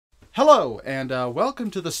Hello, and welcome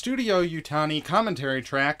to the Studio Yutani commentary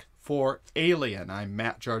track for Alien. I'm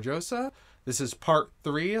Matt Jarjosa. This is part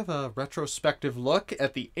 3 of a retrospective look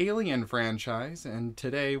at the Alien franchise, and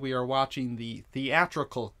today we are watching the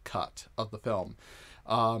theatrical cut of the film.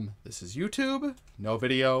 This is YouTube, no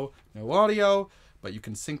video, no audio, but you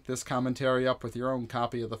can sync this commentary up with your own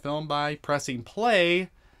copy of the film by pressing play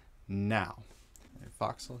now.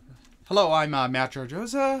 Fox. Hello, I'm Matt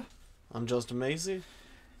Jarjosa. I'm Justin Macy.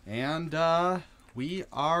 And we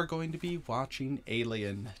are going to be watching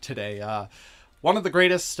Alien today. One of the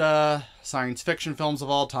greatest science fiction films of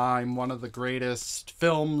all time. One of the greatest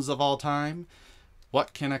films of all time.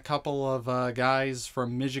 What can a couple of guys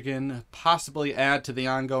from Michigan possibly add to the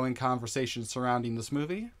ongoing conversation surrounding this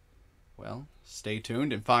movie? Well, stay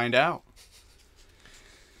tuned and find out.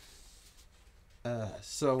 A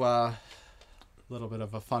little bit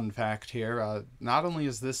of a fun fact here. Not only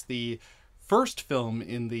is this the first film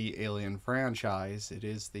in the Alien franchise, it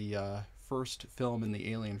is the first film in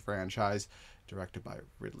the Alien franchise directed by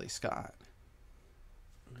Ridley Scott.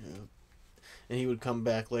 Yeah. And he would come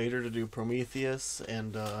back later to do Prometheus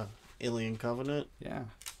and Alien Covenant. Yeah.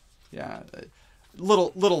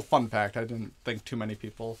 Little fun fact. I didn't think too many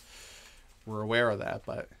people were aware of that,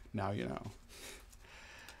 but now you know.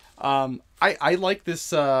 I like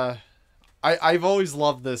this. I've always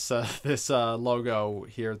loved this logo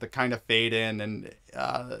here, the kind of fade in, and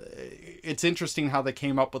it's interesting how they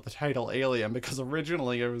came up with the title Alien, because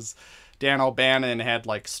originally it was Dan O'Bannon had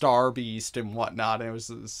like Star Beast and whatnot, and it was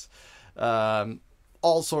this,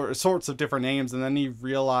 all sorts of different names, and then he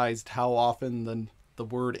realized how often the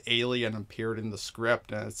word alien appeared in the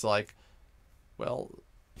script, and it's like, well,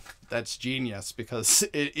 that's genius, because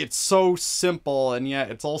it's so simple, and yet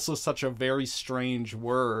it's also such a very strange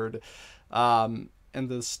word. And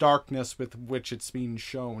the starkness with which it's being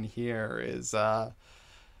shown here is,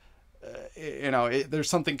 there's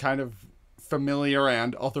something kind of familiar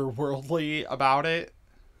and otherworldly about it.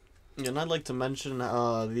 And I'd like to mention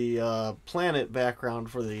the planet background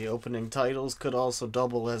for the opening titles could also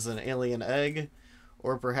double as an alien egg,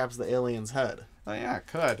 or perhaps the alien's head. Oh yeah, it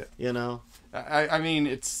could. You know? I mean,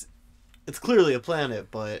 it's clearly a planet,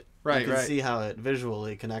 but you can see how it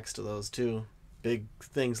visually connects to those two big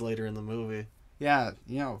things later in the movie. Yeah,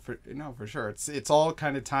 for sure. It's all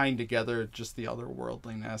kind of tying together, just the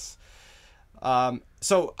otherworldliness.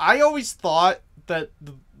 So I always thought that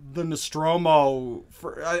the Nostromo,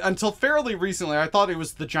 until fairly recently, I thought it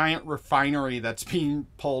was the giant refinery that's being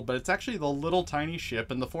pulled, but it's actually the little tiny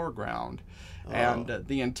ship in the foreground. Oh. And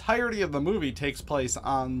the entirety of the movie takes place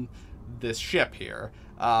on this ship here.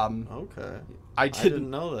 Okay. I didn't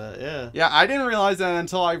know that, yeah. Yeah, I didn't realize that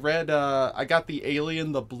until I read, I got the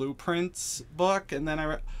Alien, the Blueprints book, and then I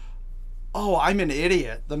read, oh, I'm an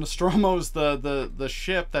idiot. The Nostromo's the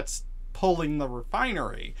ship that's pulling the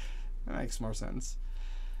refinery. That makes more sense.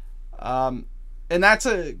 And that's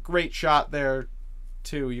a great shot there,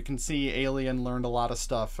 too. You can see Alien learned a lot of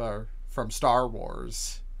stuff from Star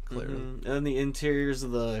Wars. Clearly. Mm-hmm. And the interiors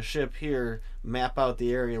of the ship here map out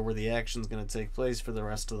the area where the action's going to take place for the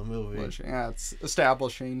rest of the movie. Yeah, it's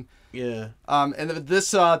establishing. Yeah. And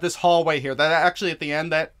this hallway here, that actually at the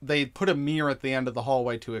end, that they put a mirror at the end of the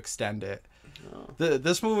hallway to extend it. Oh.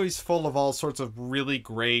 This movie's full of all sorts of really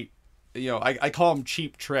great, I call them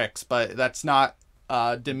cheap tricks, but that's not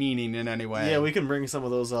demeaning in any way. Yeah, we can bring some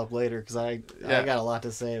of those up later, because I got a lot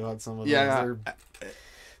to say about some of those. Yeah.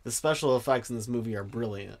 The special effects in this movie are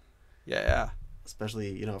brilliant. Yeah.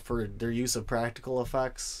 Especially, for their use of practical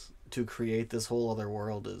effects to create this whole other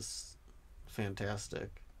world is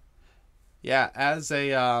fantastic. Yeah, as a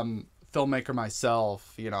filmmaker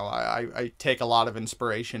myself, I take a lot of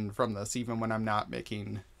inspiration from this, even when I'm not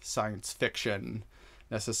making science fiction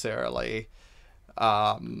necessarily.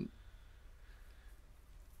 You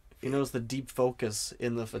notice the deep focus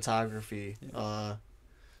in the photography. Yeah.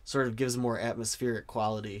 Sort of gives more atmospheric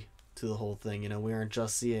quality to the whole thing. We aren't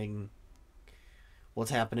just seeing what's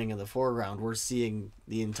happening in the foreground. We're seeing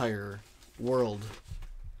the entire world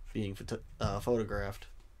being photographed.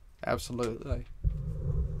 Absolutely.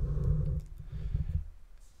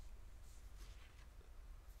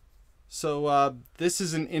 So this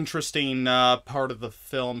is an interesting part of the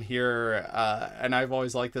film here, and I've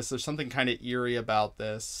always liked this. There's something kind of eerie about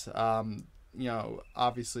this.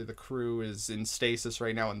 Obviously the crew is in stasis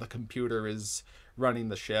right now, and the computer is running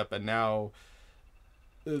the ship, and now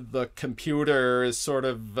the computer is sort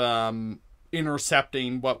of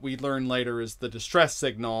intercepting what we learn later is the distress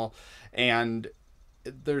signal, and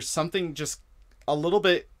there's something just a little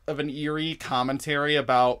bit of an eerie commentary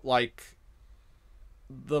about, like,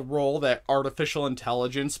 the role that artificial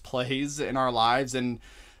intelligence plays in our lives, and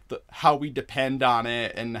how we depend on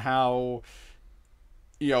it, and how,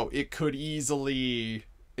 it could easily,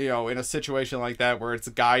 in a situation like that where it's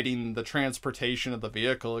guiding the transportation of the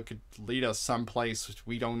vehicle, it could lead us someplace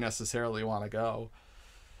we don't necessarily want to go.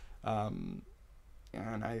 And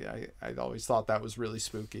I always thought that was really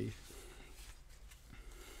spooky.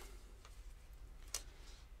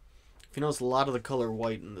 If you notice, a lot of the color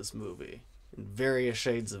white in this movie, in various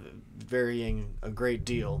shades of it, varying a great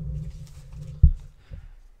deal.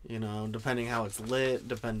 Depending how it's lit,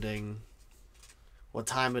 depending what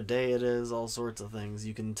time of day it is, all sorts of things.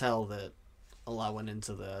 You can tell that a lot went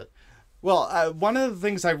into that. Well, one of the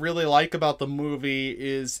things I really like about the movie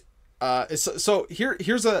is,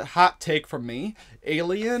 here's a hot take from me.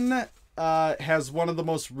 Alien has one of the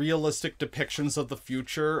most realistic depictions of the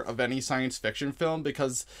future of any science fiction film,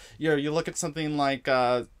 because you look at something like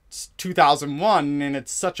 2001 and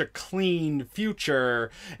it's such a clean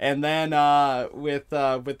future, and then with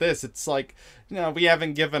this, it's like, we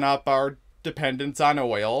haven't given up our dependence on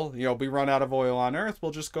oil. We run out of oil on Earth,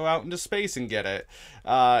 we'll just go out into space and get it,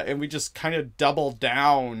 and we just kind of double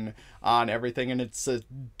down on everything, and it's a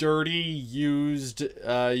dirty, used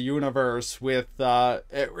universe with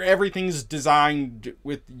everything's designed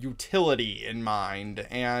with utility in mind,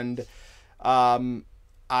 and I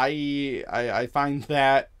find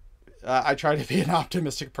that I try to be an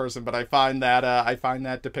optimistic person, but I find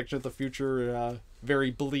that depiction of the future very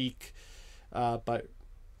bleak, but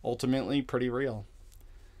ultimately pretty real.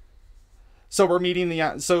 So we're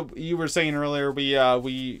meeting so you were saying earlier,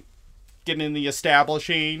 we get in the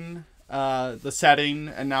establishing the setting,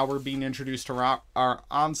 and now we're being introduced to our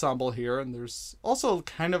ensemble here, and there's also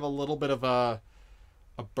kind of a little bit of a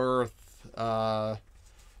birth and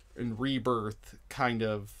rebirth kind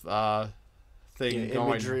of thing going.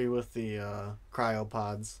 Imagery with the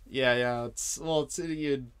cryopods. Yeah. It's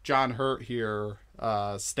John Hurt here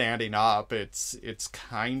standing up. It's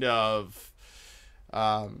kind of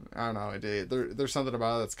I don't know. There's something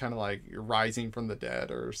about it that's kind of like you're rising from the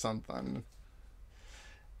dead or something.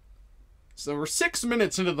 So we're 6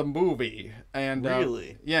 minutes into the movie, and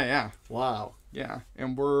really, yeah. Wow. Yeah,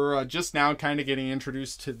 and we're just now kind of getting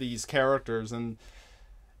introduced to these characters, and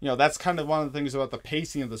that's kind of one of the things about the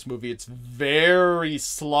pacing of this movie. It's very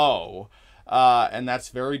slow, and that's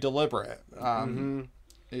very deliberate.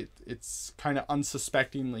 It's kind of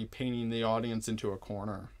unsuspectingly painting the audience into a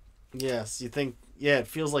corner. Yes, you think, it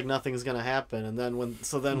feels like nothing's gonna happen, and then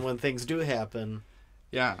when things do happen,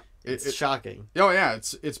 it's shocking. Oh yeah,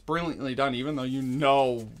 it's brilliantly done. Even though you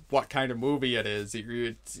know what kind of movie it is,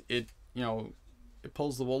 it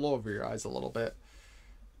pulls the wool over your eyes a little bit.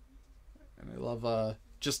 And I love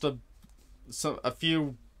just a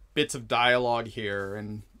few bits of dialogue here,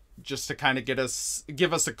 and just to kind of give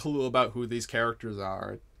us a clue about who these characters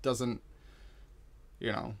are. It doesn't,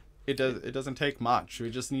 it doesn't take much.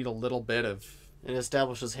 We just need a little bit of. It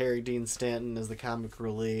establishes Harry Dean Stanton as the comic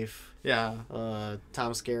relief. Yeah.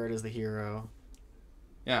 Tom Skerritt as the hero.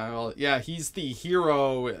 Yeah, well, yeah, he's the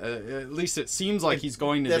hero. At least it seems like he's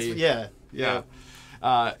going to be. Yeah.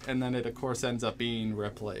 And then it, of course, ends up being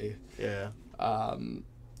Ripley. Yeah.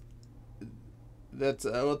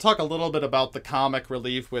 We'll talk a little bit about the comic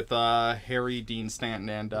relief with Harry Dean Stanton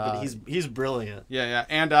and. But he's brilliant. Yeah,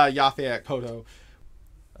 and Yaphet Kotto.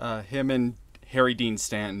 Him and Harry Dean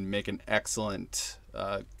Stanton make an excellent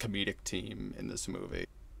comedic team in this movie.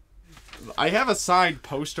 I have a signed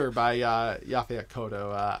poster by Yaphet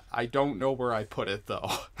Kotto. I don't know where I put it, though.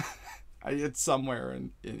 It's somewhere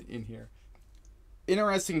in here.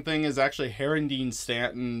 Interesting thing is, actually, Harry Dean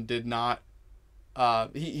Stanton did not...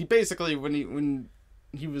 he basically, when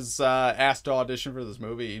he was asked to audition for this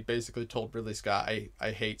movie, he basically told Ridley Scott,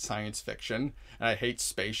 I hate science fiction, and I hate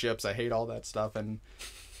spaceships, I hate all that stuff, and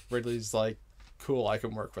Ridley's like, cool, I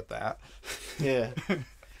can work with that. Yeah.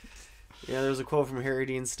 Yeah, there's a quote from Harry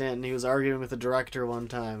Dean Stanton. He was arguing with the director one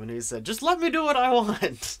time, and he said, just let me do what I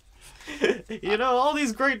want. All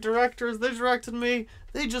these great directors, they directed me,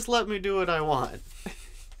 they just let me do what I want.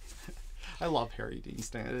 I love Harry Dean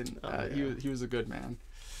Stanton. Yeah. He was a good man.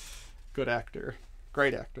 Good actor.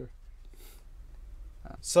 Great actor.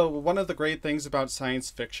 So one of the great things about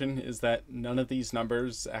science fiction is that none of these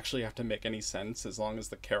numbers actually have to make any sense as long as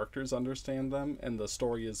the characters understand them and the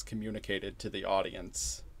story is communicated to the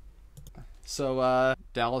audience. So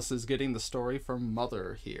Dallas is getting the story from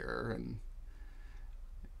Mother here, and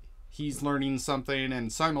he's learning something,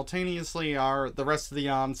 and simultaneously the rest of the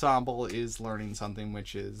ensemble is learning something,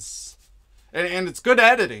 which is... And it's good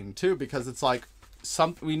editing, too, because it's like,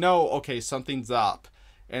 we know, okay, something's up.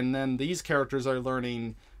 And then these characters are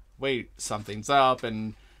learning, wait, something's up,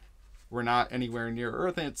 and we're not anywhere near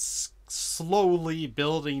Earth. And it's slowly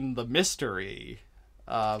building the mystery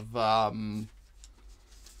of of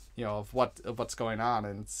what's going on,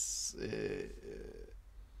 and it's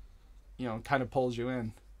kind of pulls you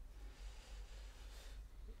in.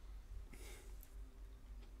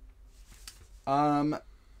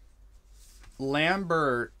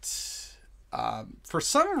 Lambert, for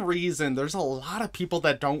some reason, there's a lot of people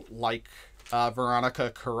that don't like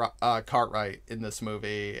Veronica Cartwright in this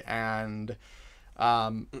movie, and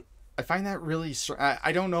I find that really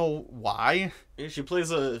I don't know why. She plays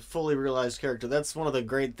a fully realized character. That's one of the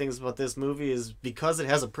great things about this movie, is because it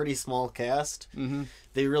has a pretty small cast,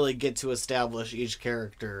 they really get to establish each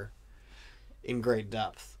character in great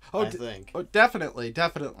depth, I think. Oh, definitely.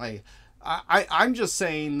 I'm just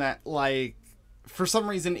saying that, like, for some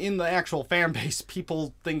reason in the actual fan base,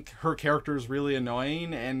 people think her character is really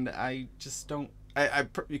annoying, and I just don't.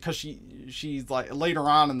 Because she's like, later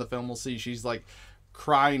on in the film, we'll see she's like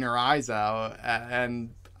crying her eyes out,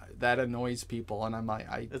 and that annoys people, and I'm like,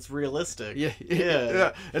 it's realistic.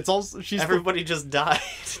 Yeah. It's also everybody just died.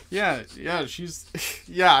 Yeah. She's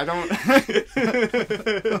I don't.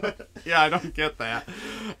 I don't get that.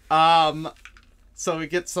 So we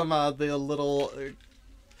get some the little.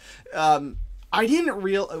 I didn't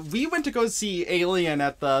we went to go see Alien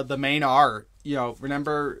at the main art.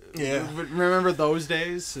 Remember those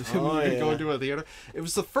days? We could go to a theater. It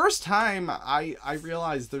was the first time I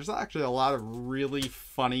realized there's actually a lot of really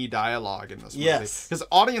funny dialogue in this movie. Yes, because the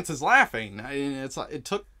audience is laughing. It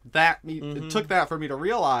took that for me to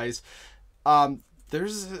realize.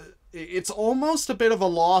 It's almost a bit of a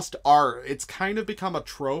lost art. It's kind of become a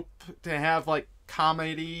trope to have like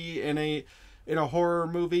comedy in a horror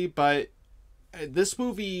movie, but this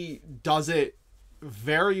movie does it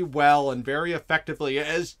very well and very effectively,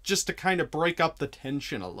 as just to kind of break up the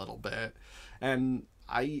tension a little bit. And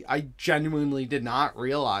I genuinely did not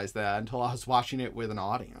realize that until I was watching it with an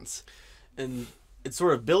audience. And it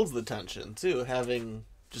sort of builds the tension too, having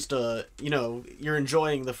just you're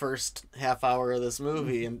enjoying the first half hour of this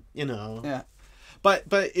movie, and yeah, but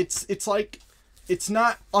it's like, it's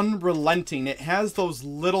not unrelenting. It has those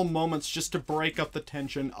little moments just to break up the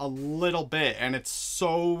tension a little bit, and it's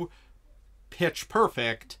so pitch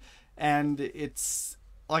perfect. And it's,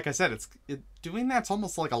 like I said, doing that's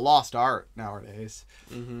almost like a lost art nowadays.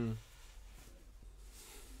 Mm-hmm.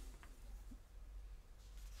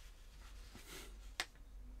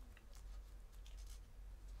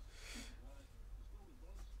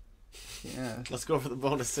 Yeah. Let's go for the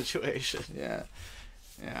bonus situation. Yeah.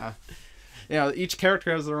 Each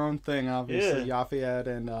character has their own thing, obviously. Yeah. Lafayette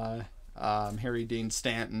and Harry Dean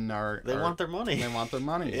Stanton They want their money. They want their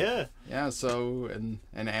money. Yeah. Yeah, so,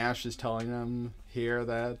 and Ash is telling them here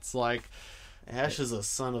that it's like... Ash is a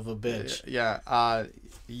son of a bitch. Yeah.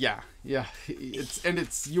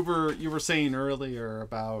 It's you were saying earlier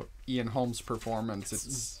about Ian Holmes' performance.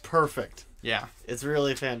 It's perfect. Yeah. It's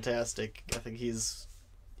really fantastic. I think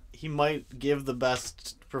he might give the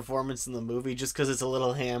best performance in the movie, just because it's a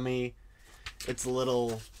little hammy. It's a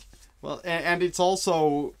little... Well, and it's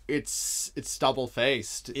also, it's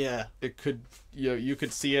double-faced. Yeah. It could, you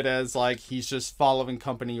could see it as like he's just following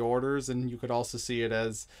company orders, and you could also see it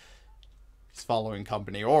as he's following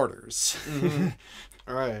company orders. Mm-hmm.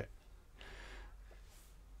 Right.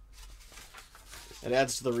 It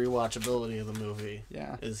adds to the rewatchability of the movie.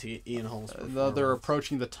 Yeah. Is Ian Holmes' they're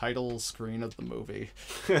approaching the title screen of the movie.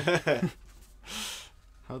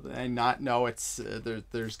 How do they not know it's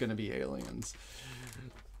there's going to be aliens?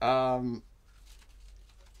 Yeah,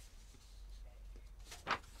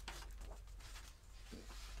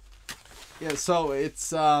 so it's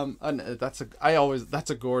that's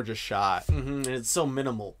a gorgeous shot. Mm-hmm. And it's so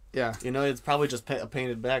minimal. Yeah, it's probably just a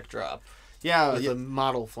painted backdrop. Yeah, with a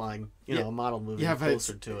model flying, a model moving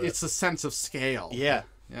closer to it. It's a sense of scale. Yeah.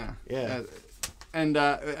 And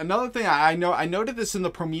another thing I noted this in the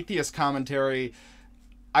Prometheus commentary.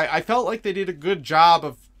 I felt like they did a good job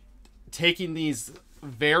of taking these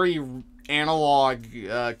very analog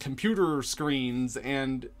computer screens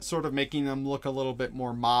and sort of making them look a little bit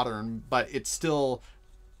more modern, but it's still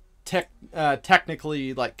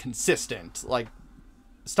technically like consistent, like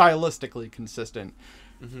stylistically consistent.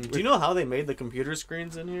 Mm-hmm. Do you know how they made the computer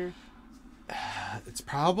screens in here? It's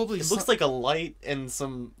probably... It looks like a light and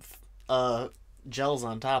some gels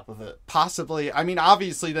on top of it. Possibly. I mean,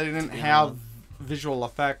 obviously they didn't have visual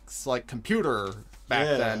effects like computer back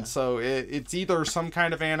then, so it's either some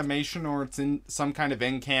kind of animation or it's in some kind of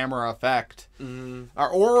in-camera effect. Mm-hmm.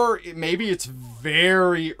 Or maybe it's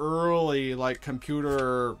very early like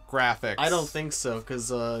computer graphics. I don't think so,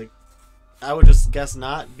 because I would just guess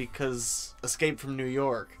not, because Escape from New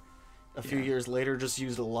York a few Yeah. years later just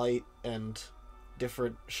used a light and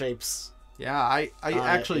different shapes. Yeah, I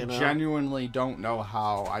actually you know? genuinely don't know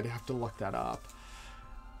how. I'd have to look that up.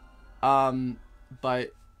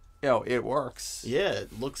 But it works. Yeah,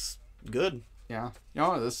 it looks good. Yeah.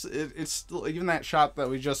 It's still, even that shot that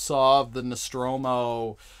we just saw of the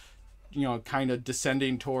Nostromo, kind of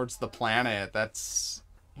descending towards the planet. That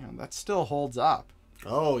still holds up.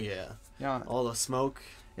 Oh yeah. Yeah. All the smoke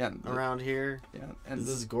around here. Yeah, and this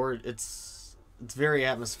is gorgeous. It's very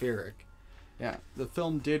atmospheric. Yeah, the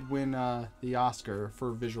film did win the Oscar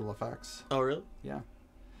for visual effects. Oh really? Yeah.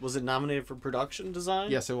 Was it nominated for production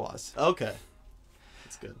design? Yes, it was. Okay.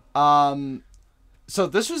 That's good. So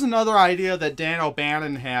this was another idea that Dan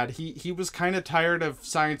O'Bannon had. He was kind of tired of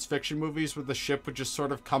science fiction movies where the ship would just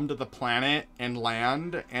sort of come to the planet and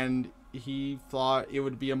land, and he thought it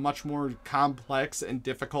would be a much more complex and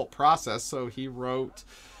difficult process. So he wrote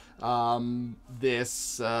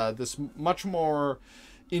this much more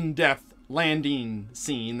in-depth landing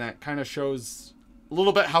scene that kind of shows a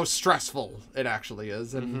little bit how stressful it actually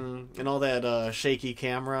is, and and all that shaky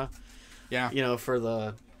camera. Yeah. For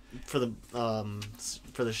the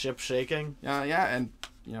ship shaking. Yeah, and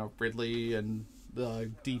Ridley and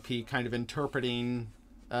the DP kind of interpreting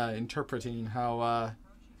how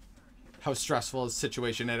stressful a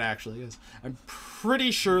situation it actually is. I'm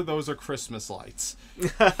pretty sure those are Christmas lights.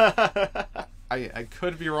 I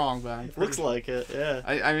could be wrong, but Looks like it. Yeah.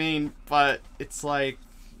 I mean, but it's like,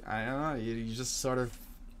 I don't know. You just sort of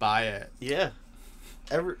buy it. Yeah.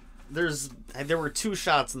 There were 2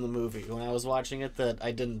 shots in the movie when I was watching it that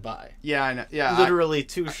I didn't buy. Yeah, I know. Yeah, literally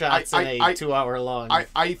 2 shots in a 2-hour-long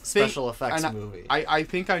special effects movie. I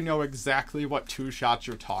think I know exactly what 2 shots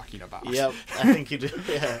you're talking about. Yep, I think you do.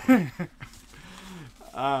 Yeah.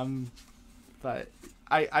 But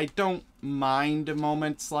I don't mind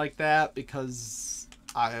moments like that because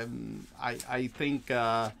I think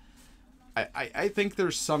I think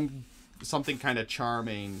there's something kind of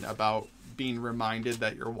charming about being reminded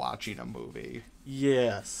that you're watching a movie.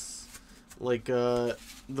 Yes. Like one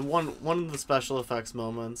of the special effects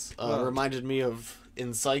moments reminded me of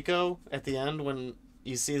in Psycho at the end when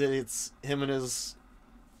you see that it's him in his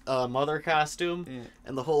mother costume,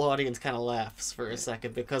 and the whole audience kind of laughs for a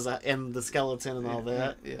second because and the skeleton and all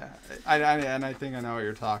that. Yeah, I think I know what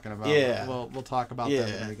you're talking about. Yeah, we'll talk about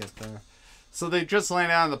that when we get there. So they just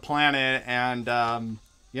land on the planet, and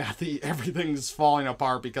everything's falling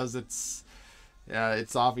apart because it's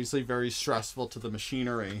obviously very stressful to the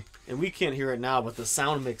machinery. And we can't hear it now, but the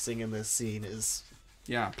sound mixing in this scene is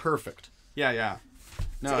perfect. Yeah.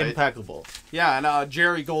 No, it's impeccable. And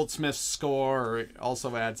Jerry Goldsmith's score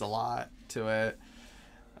also adds a lot to it.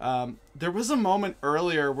 There was a moment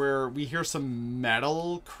earlier where we hear some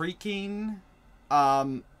metal creaking.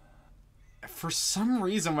 For some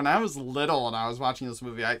reason, when I was little and I was watching this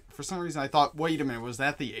movie, I thought, wait a minute, was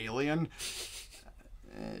that the alien?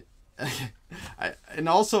 And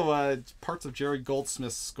also parts of Jerry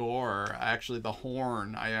Goldsmith's score, actually the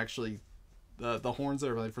horn, the horns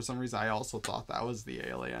there, like, for some reason I also thought that was the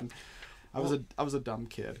alien. I was a dumb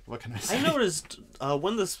kid. What can I say? I noticed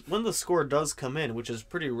when the score does come in, which is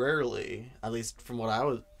pretty rarely, at least from what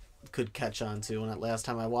I could catch on to when last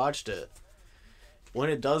time I watched it. When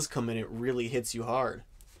it does come in, it really hits you hard.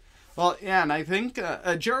 Well, yeah, and I think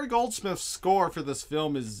Jerry Goldsmith's score for this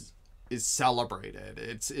film is celebrated.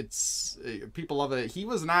 It's people love it. He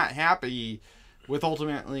was not happy with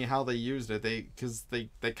ultimately how they used it. Because they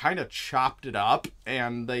kind of chopped it up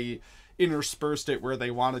and they interspersed it where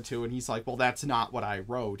they wanted to, and he's like, well, that's not what I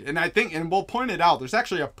wrote. And I think, and we'll point it out, there's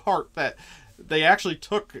actually a part that they actually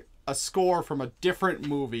took a score from a different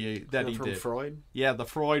movie that he did. From Freud? Yeah, the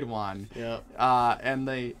Freud one. Yeah. And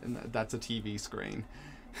that's a TV screen.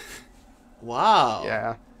 Wow.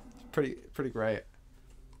 Yeah. Pretty great.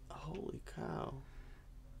 Holy cow.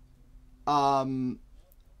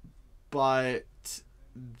 But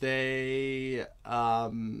they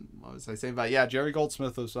what was I saying about Jerry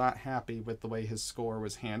Goldsmith was not happy with the way his score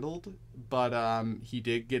was handled, but he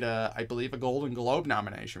did get I believe a Golden Globe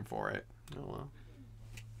nomination for it. Oh wow.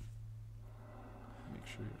 Make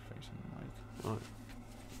sure you're facing the mic. All right.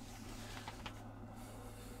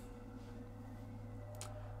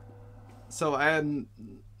 So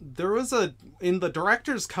there was in the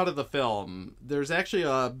director's cut of the film, there's actually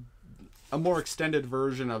a more extended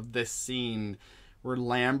version of this scene where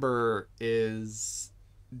Lambert is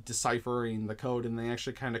deciphering the code, and they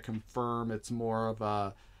actually kind of confirm it's more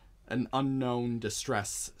of an unknown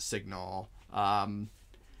distress signal.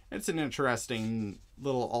 It's an interesting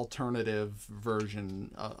little alternative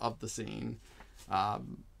version of the scene.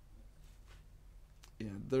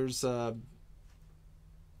 There's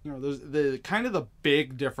you know, there's the kind of the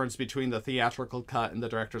big difference between the theatrical cut and the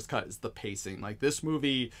director's cut is the pacing. Like, this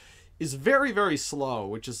movie is very, very slow,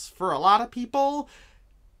 which is, for a lot of people,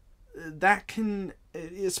 that can,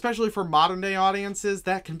 especially for modern day audiences,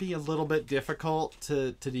 that can be a little bit difficult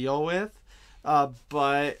to deal with.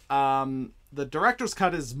 But the director's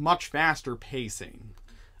cut is much faster pacing.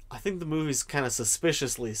 I think the movie's kind of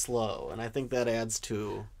suspiciously slow, and I think that adds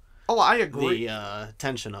to I agree. The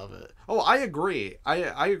tension of it. I agree.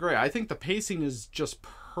 I agree. I think the pacing is just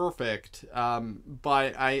perfect.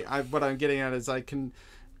 But I what I'm getting at is I can...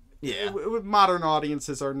 Yeah. Modern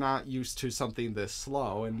audiences are not used to something this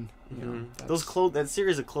slow, and you know, that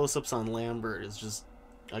series of close-ups on Lambert is just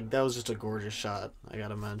like, that was just a gorgeous shot. I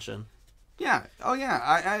gotta mention. Yeah. Oh yeah.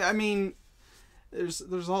 I mean,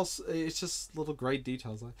 there's also, it's just little great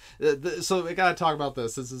details. So we gotta talk about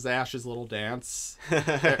this. This is Ash's little dance.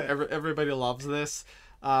 Everybody loves this,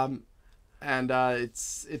 and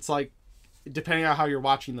it's like, depending on how you're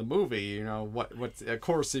watching the movie, you know, what's, of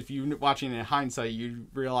course, if you're watching it in hindsight, you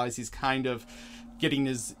realize he's kind of getting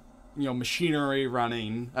his, you know, machinery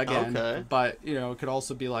running again. Okay. But, you know, it could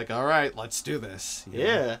also be like, all right, let's do this.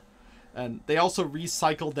 Yeah. Know? And they also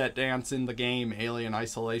recycled that dance in the game Alien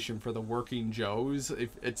Isolation for the Working Joes.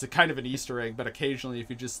 It's a kind of an Easter egg, but occasionally if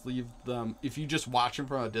you just watch him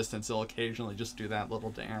from a distance, they'll occasionally just do that little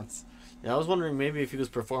dance. Yeah, I was wondering maybe if he was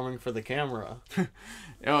performing for the camera.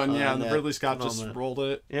 And Ridley Scott just rolled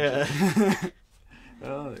it. Yeah.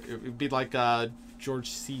 It would be like George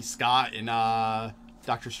C. Scott in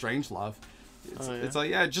Doctor Strangelove. It's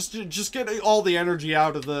like, yeah, just get all the energy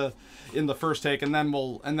out of in the first take, and then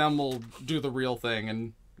we'll do the real thing,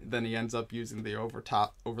 and then he ends up using the over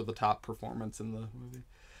the top performance in the movie.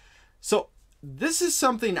 So this is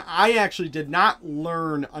something I actually did not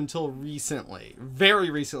learn until recently,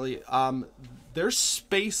 very recently. Their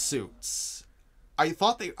spacesuits. I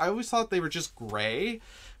always thought they were just gray,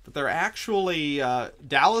 but they're actually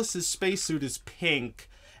Dallas's spacesuit is pink,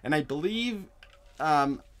 and I believe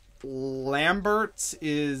Lambert's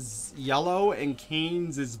is yellow and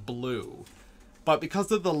Kane's is blue. But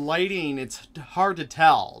because of the lighting, it's hard to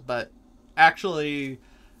tell. But actually,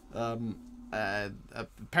 apparently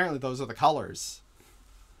those are the colors.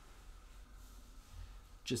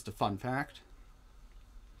 Just a fun fact.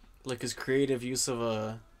 Like his creative use of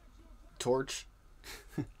a torch.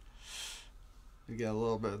 We get a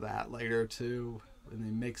little bit of that later too, when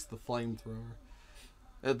he makes the flamethrower.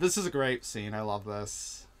 This is a great scene. I love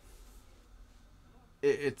this.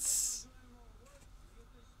 It's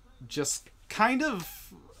just kind of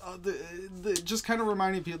just kind of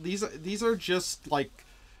reminding people these are just like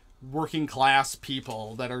working class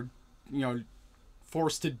people that are, you know,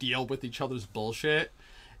 forced to deal with each other's bullshit,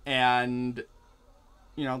 and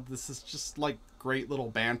you know, this is just like great little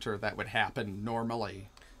banter that would happen normally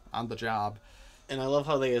on the job. And I love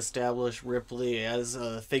how they establish Ripley as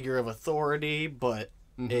a figure of authority, but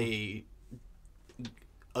a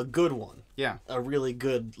good one. Yeah. A really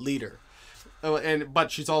good leader. Oh,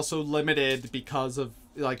 but she's also limited because of,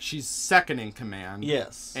 like, she's second in command.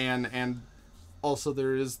 Yes. And also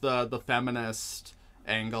there is the feminist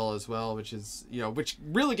angle as well, which is, you know, which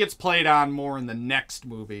really gets played on more in the next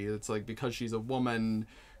movie. It's like, because she's a woman,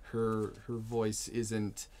 her voice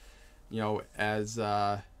isn't, you know, as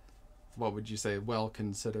what would you say, well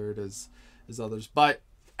considered as others. But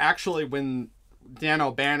actually, when Dan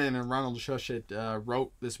O'Bannon and Ronald Shusett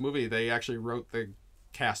wrote this movie, they actually wrote the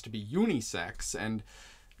cast to be unisex, and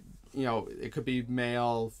you know, it could be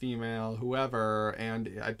male, female, whoever.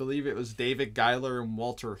 And I believe it was David Giler and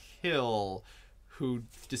Walter Hill who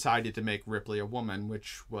decided to make Ripley a woman,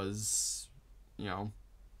 which was, you know,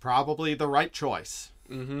 probably the right choice.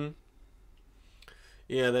 Mm-hmm.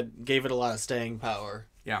 Yeah, that gave it a lot of staying power.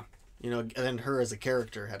 Yeah. You know, and then her as a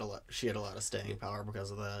character had a lot of staying power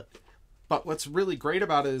because of that. But what's really great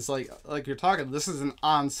about it is, like you're talking, this is an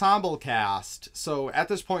ensemble cast. So at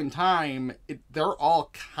this point in time, they're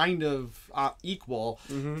all kind of equal.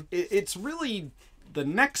 Mm-hmm. It's really the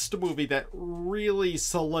next movie that really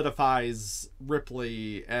solidifies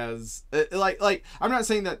Ripley as like. I'm not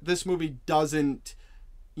saying that this movie doesn't,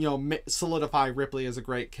 you know, solidify Ripley as a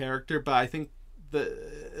great character, but I think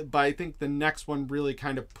the next one really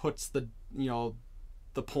kind of puts the, you know,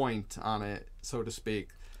 the point on it, so to speak.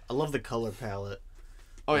 I love the color palette.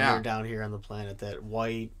 Oh yeah, they're down here on the planet, that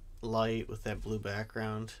white light with that blue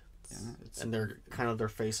background, and their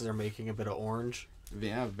faces are making a bit of orange.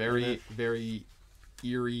 Yeah, very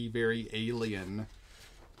eerie, very alien,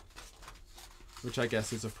 which I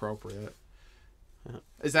guess is appropriate. Yeah.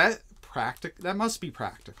 Is that practical? That must be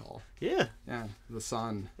practical. Yeah. Yeah, the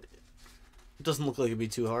sun. It doesn't look like it'd be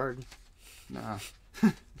too hard. Nah.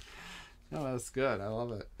 Oh, that's good. I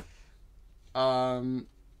love it. And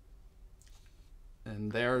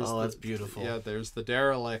there's that's beautiful. Yeah, there's the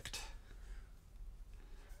derelict.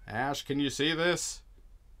 Ash, can you see this?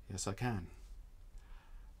 Yes, I can.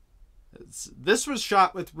 This was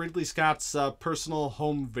shot with Ridley Scott's personal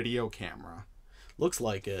home video camera. Looks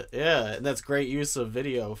like it. Yeah, that's great use of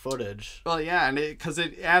video footage. Well, yeah, and because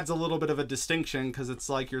it adds a little bit of a distinction, because it's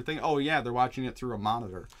like you're thinking, oh, yeah, they're watching it through a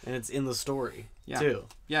monitor. And it's in the story, yeah. too.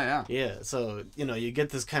 Yeah. Yeah, so, you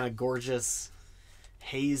get this kind of gorgeous,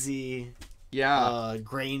 hazy,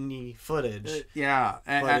 grainy footage.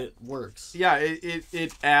 But it works. Yeah,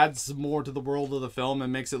 it adds more to the world of the film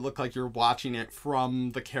and makes it look like you're watching it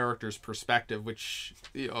from the character's perspective, which,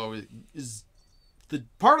 is the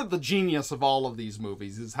part of the genius of all of these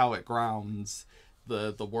movies, is how it grounds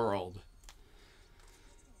the world.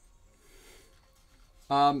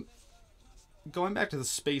 Going back to the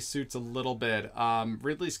spacesuits a little bit,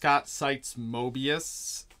 Ridley Scott cites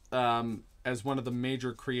Mobius as one of the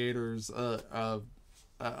major creators of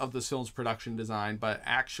this film's production design, but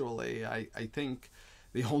actually, I think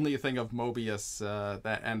the only thing of Mobius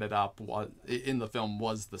that ended up in the film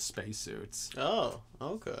was the spacesuits. Oh,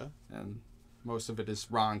 okay. And most of it is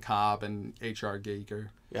Ron Cobb and H.R. Giger.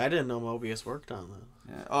 Yeah, I didn't know Mobius worked on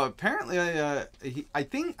that. Yeah. Apparently, I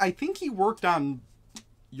think he worked on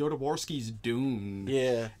Jodorowsky's Dune.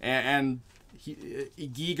 Yeah. And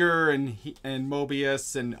Giger and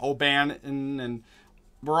Mobius and O'Bannon and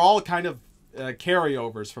we're all kind of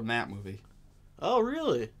carryovers from that movie. Oh,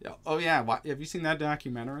 really? Oh, yeah. Have you seen that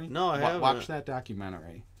documentary? No, I haven't. Watch that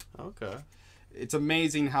documentary. Okay. It's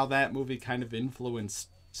amazing how that movie kind of influenced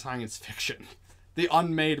science fiction. The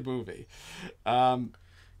unmade movie. God,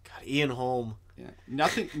 Ian Holm. Yeah.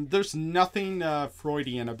 There's nothing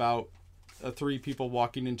Freudian about three people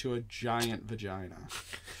walking into a giant vagina.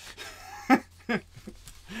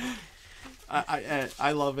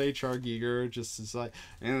 I love H.R. Giger. Just as like,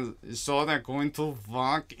 and so they're going to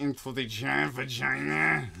walk into the giant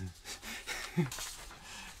vagina,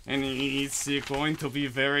 and it's going to be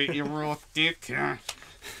very erotic.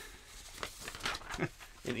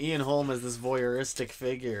 And Ian Holm is this voyeuristic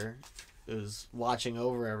figure who's watching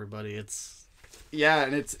over everybody. It's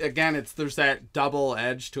there's that double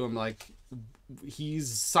edge to him. Like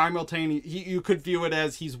he's simultaneous. You could view it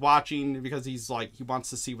as he's watching because he's like he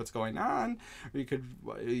wants to see what's going on, or you could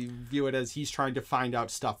view it as he's trying to find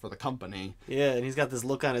out stuff for the company. Yeah, and he's got this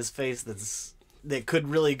look on his face that could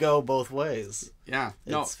really go both ways. Yeah,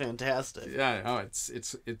 it's fantastic. Yeah, no,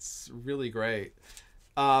 it's really great.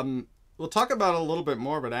 We'll talk about it a little bit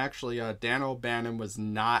more, but actually, Dan O'Bannon was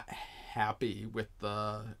not happy with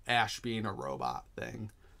the Ash being a robot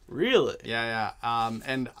thing. Really? Yeah.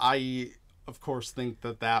 And I, of course, think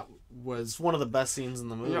that was one of the best scenes in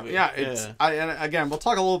the movie. Yeah. And again, we'll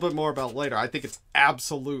talk a little bit more about it later. I think it's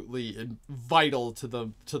absolutely vital to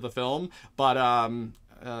the film, but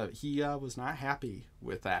he was not happy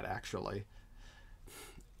with that actually.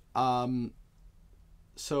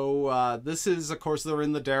 So this is, of course, they're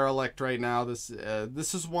in the derelict right now. This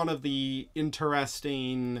is one of the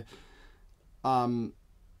interesting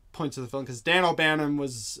points of the film, because Dan O'Bannon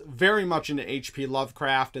was very much into H.P.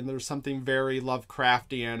 Lovecraft, and there's something very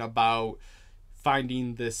Lovecraftian about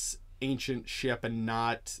finding this ancient ship and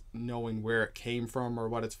not knowing where it came from or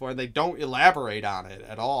what it's for. They don't elaborate on it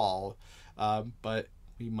at all, but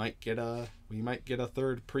we might get a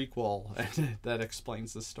third prequel that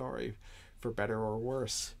explains the story, for better or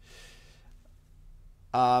worse.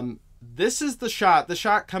 This is the shot. The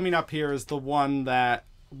shot coming up here is the one that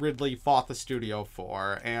Ridley fought the studio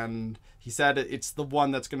for, and he said it's the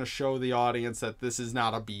one that's going to show the audience that this is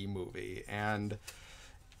not a B movie, and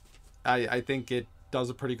I think it does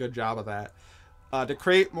a pretty good job of that. To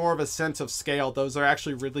create more of a sense of scale, those are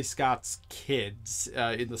actually Ridley Scott's kids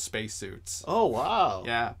in the spacesuits. Oh, wow.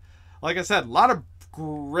 Yeah. Like I said, a lot of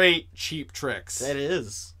great cheap tricks. That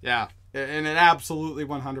is. Yeah. And it absolutely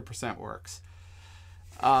 100% works.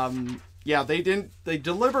 They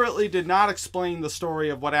deliberately did not explain the story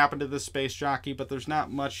of what happened to this space jockey, but there's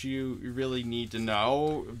not much you really need to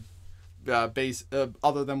know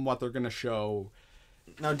other than what they're going to show.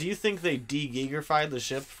 Now, do you think they de-Gigerfied the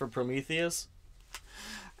ship for Prometheus?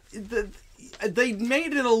 They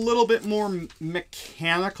made it a little bit more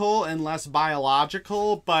mechanical and less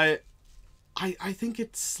biological, but I think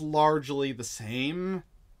it's largely the same.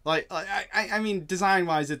 I mean,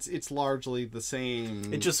 design-wise, it's largely the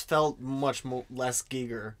same. It just felt much less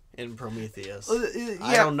Giger in Prometheus. Yeah.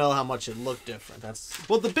 I don't know how much it looked different.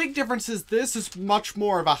 Well, the big difference is this is much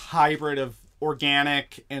more of a hybrid of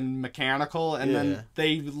organic and mechanical, and then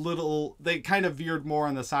they kind of veered more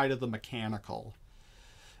on the side of the mechanical.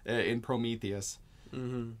 in Prometheus.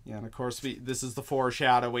 Mm-hmm. Yeah, and of course this is the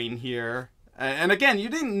foreshadowing here. And again, you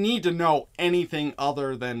didn't need to know anything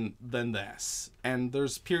other than this. And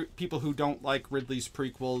there's people who don't like Ridley's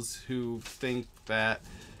prequels who think that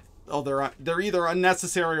they're either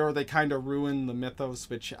unnecessary or they kind of ruin the mythos,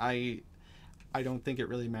 which I don't think it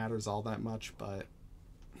really matters all that much. But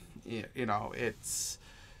you know, it's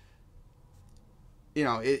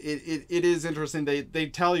it is interesting. They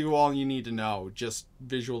tell you all you need to know just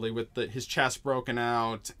visually with his chest broken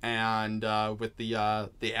out and with the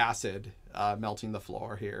acid melting the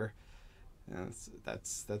floor here.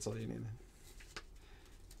 That's all you need.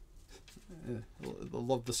 I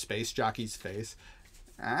love the space jockey's face.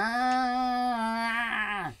 Ah!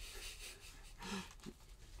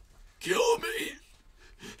 Kill me!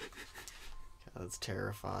 God, that's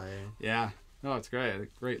terrifying. Yeah. No, it's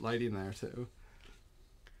great. Great lighting there too.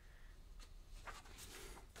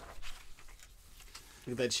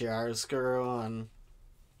 Look at that chiaroscuro on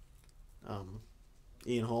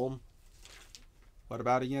Ian Holm. What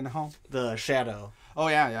about Ian Holm? The shadow. Oh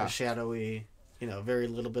yeah. The shadowy, very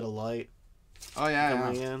little bit of light. Oh yeah.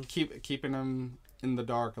 Coming in. Keeping him in the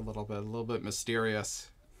dark a little bit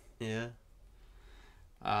mysterious. Yeah.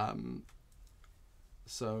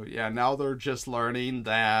 So yeah, now they're just learning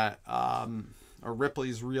that or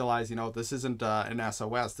Ripley's realizing, this isn't an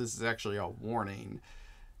SOS. This is actually a warning.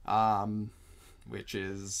 Which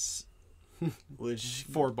is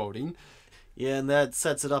foreboding. Yeah, and that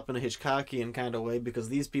sets it up in a Hitchcockian kind of way because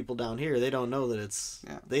these people down here, they don't know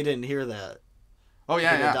that they didn't hear that. Oh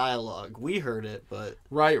yeah, the dialogue. We heard it, but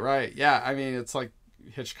right. Yeah, I mean, it's like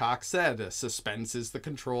Hitchcock said, suspense is the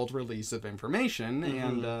controlled release of information,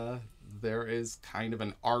 and there is kind of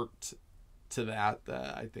an art to that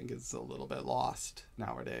I think is a little bit lost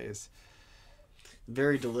nowadays.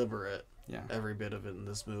 Very deliberate. Yeah, every bit of it in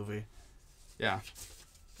this movie. Yeah.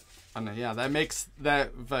 And yeah, that makes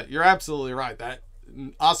that, but you're absolutely right. That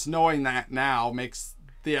us knowing that now makes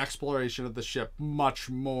the exploration of the ship much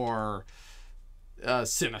more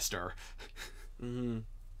sinister. Mm-hmm.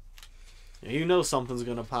 Something's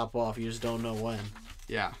gonna pop off. You just don't know when.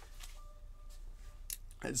 Yeah.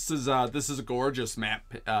 This is a gorgeous matte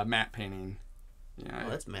painting. Yeah. Oh,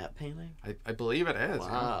 that's matte painting? I believe it is.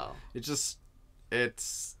 Wow. Yeah.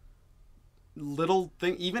 It's little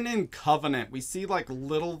thing. Even in Covenant, we see like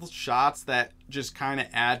little shots that just kind of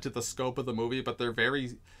add to the scope of the movie, but they're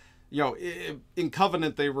very, in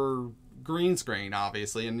Covenant they were green screen,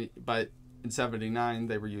 obviously, but in '79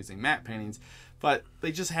 they were using matte paintings. But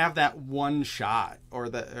they just have that one shot, or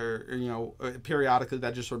periodically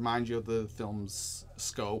that just reminds you of the film's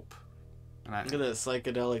scope. And Look at that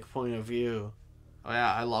psychedelic point of view. Oh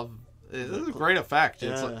yeah, I love it. It's a great effect.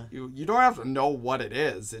 Yeah. It's like you don't have to know what it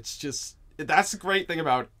is. It's just that's the great thing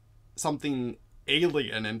about something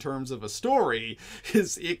alien in terms of a story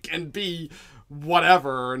is it can be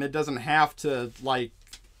whatever, and it doesn't have to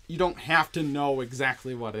you don't have to know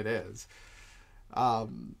exactly what it is.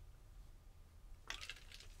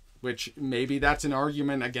 Which maybe that's an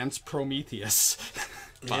argument against Prometheus.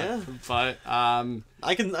 But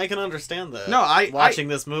I can understand that. No, watching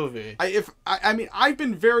this movie. I've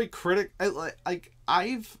been very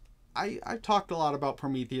I've talked a lot about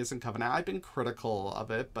Prometheus and Covenant. I've been critical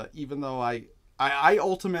of it, but even though I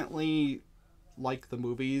ultimately like the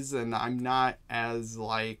movies, and I'm not as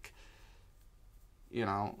I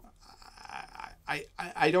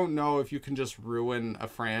don't know if you can just ruin a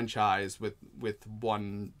franchise with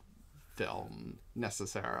one film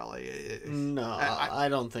necessarily. No, I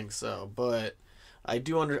don't think so, but I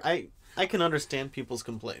do I can understand people's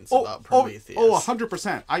complaints about Prometheus.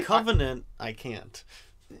 100%. Covenant, I can't.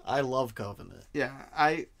 I love Covenant. Yeah,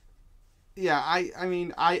 I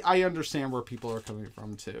mean, I understand where people are coming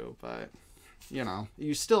from too, but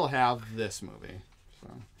you still have this movie. So.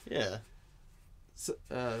 Yeah. So,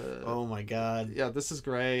 oh my God. Yeah, this is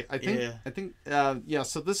great. I think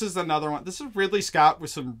so this is another one. This is Ridley Scott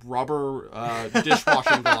with some rubber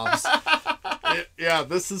dishwashing gloves.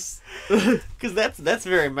 This is because that's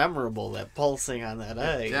very memorable, that pulsing on that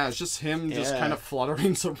egg. Yeah, it's just him just kind of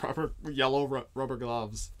fluttering some yellow rubber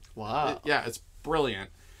gloves. Wow. It's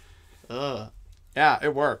brilliant. Yeah,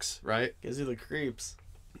 it works, right? Gives you the creeps.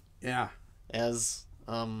 Yeah. As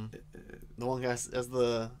the one guy, as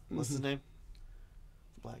the what's his name?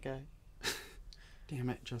 Black guy.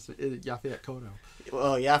 Damn it, Justin. Yaphet Kotto.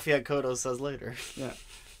 Well, Yaphet Kotto says later. Yeah.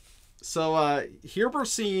 So here we're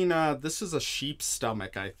seeing this is a sheep's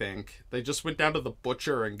stomach, I think. They just went down to the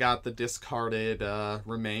butcher and got the discarded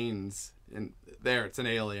remains. And there, it's an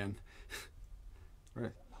alien.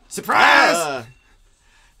 Right. Surprise!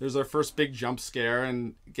 there's our first big jump scare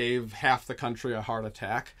and gave half the country a heart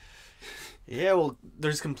attack. Yeah, well,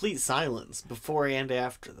 there's complete silence before and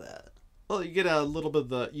after that. Well, you get a little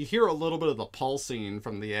bit of you hear a little bit of the pulsing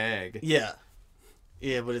from the egg. Yeah.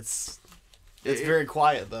 Yeah, but it's very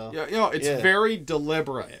quiet, though. Yeah, it's very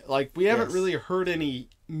deliberate. Like, we haven't really heard any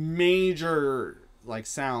major, like,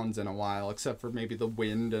 sounds in a while, except for maybe the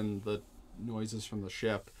wind and the noises from the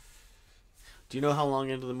ship. Do you know how long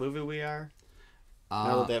into the movie we are?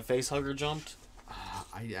 Now that face hugger jumped?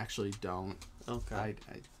 I actually don't. Okay. I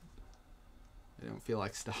don't feel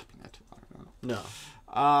like stopping it. I don't know.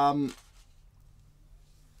 No.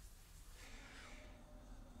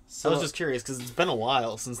 So, I was just curious because it's been a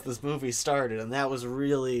while since this movie started, and that was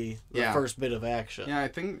really the first bit of action. Yeah, I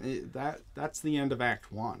think that's the end of Act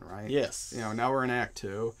 1, right? Yes. Now we're in Act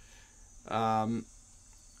 2.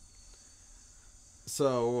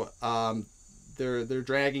 They're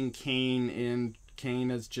dragging Kane in. Kane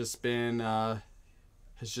has just been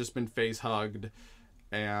face hugged,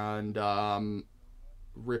 and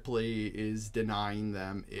Ripley is denying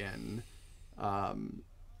them in.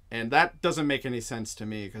 And that doesn't make any sense to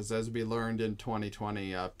me because, as we learned in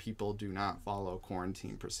 2020, people do not follow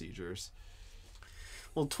quarantine procedures.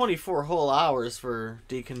 Well, 24 whole hours for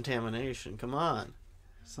decontamination. Come on.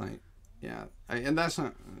 It's like, and that's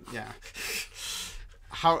not,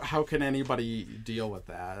 How can anybody deal with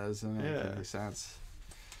that? That doesn't make any sense.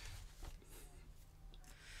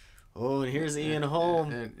 Oh, and here's Ian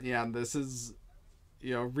Holm. And this is,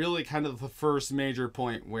 really kind of the first major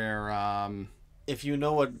point where, if you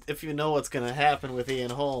know what's gonna happen with Ian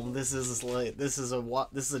Holm, this is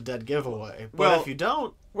a dead giveaway. But if you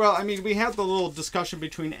don't, well, I mean, we had the little discussion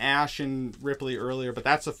between Ash and Ripley earlier, but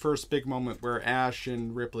that's the first big moment where Ash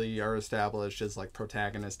and Ripley are established as like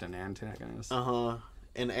protagonist and antagonist.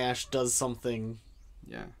 And Ash does something,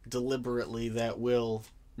 deliberately that will,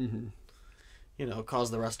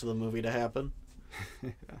 cause the rest of the movie to happen.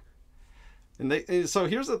 And so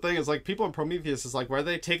here's the thing: is like people in Prometheus is like, where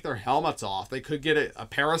they take their helmets off, they could get a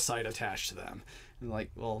parasite attached to them. And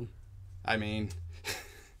like, well, I mean,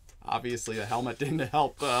 obviously the helmet didn't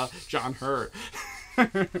help John Hurt.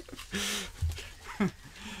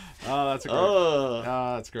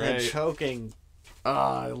 That's great. And choking.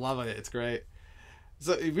 I love it. It's great.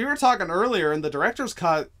 So we were talking earlier in the director's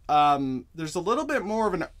cut, there's a little bit more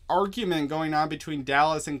of an argument going on between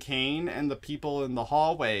Dallas and Kane and the people in the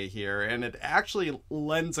hallway here, and it actually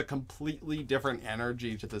lends a completely different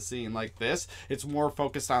energy to the scene. Like this, it's more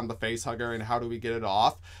focused on the face hugger and how do we get it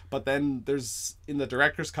off, but then in the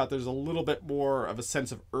director's cut, there's a little bit more of a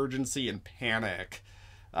sense of urgency and panic,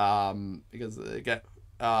 because again,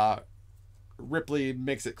 Ripley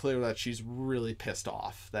makes it clear that she's really pissed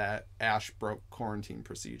off that Ash broke quarantine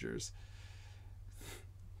procedures.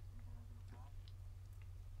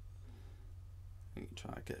 I'm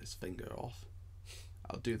trying to get his finger off.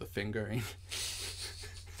 I'll do the fingering.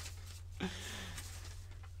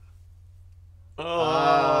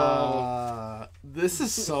 This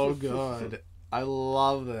is so good. I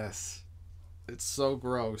love this. It's so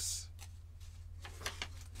gross.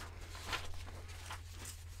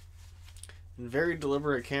 Very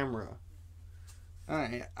deliberate camera.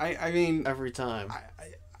 I mean, every time.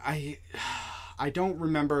 I don't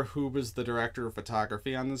remember who was the director of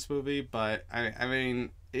photography on this movie, but I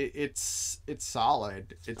mean it's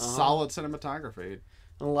solid. It's solid cinematography.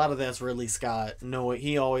 And a lot of that's Ridley Scott.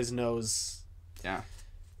 He always knows. Yeah.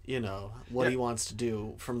 What he wants to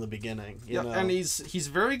do from the beginning. You know? And he's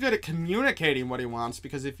very good at communicating what he wants,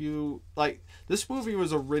 because if you like, this movie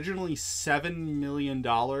was originally $7 million,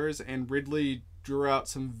 and Ridley drew out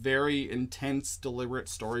some very intense, deliberate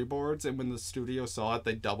storyboards, and when the studio saw it,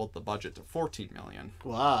 they doubled the budget to $14 million.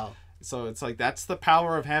 Wow. So it's like, that's the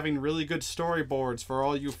power of having really good storyboards for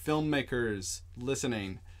all you filmmakers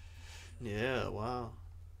listening. Yeah, wow.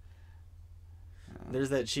 There's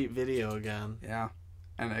that cheap video again. Yeah.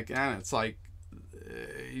 And again, it's like,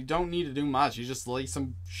 you don't need to do much. You just lay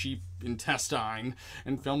some sheep intestine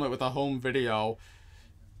and film it with a home video.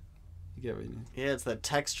 You get what I mean? Yeah, it's that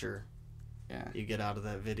texture. Yeah. You get out of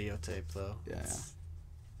that videotape, though. Yeah.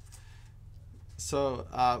 So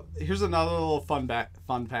here's another little fun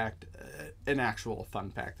fact, an actual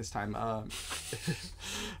fun fact this time.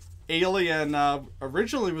 Alien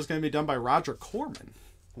originally was going to be done by Roger Corman.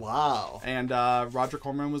 Wow. And Roger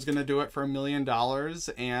Corman was going to do it for $1 million,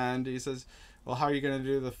 and he says, well, how are you going to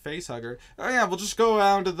do the face hugger? Oh, yeah, we'll just go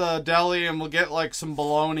down to the deli and we'll get like some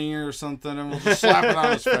bologna or something, and we'll just slap it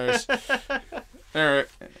on his face. All right.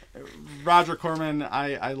 Roger Corman,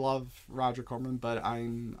 I love Roger Corman, but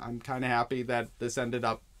I'm kind of happy that this ended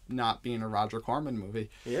up not being a Roger Corman movie.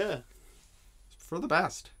 Yeah. for the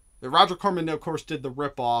best. Roger Corman, of course, did the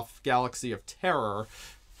rip-off Galaxy of Terror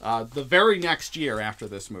the very next year after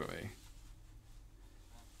this movie.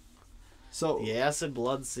 So The acid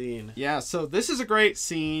blood scene. yeah, so this is a great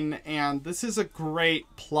scene, and this is a great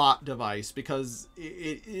plot device because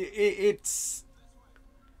it's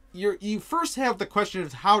you first have the question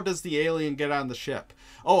of how does the alien get on the ship?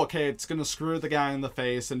 Oh, okay, it's gonna screw the guy in the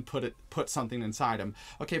face and put something inside him.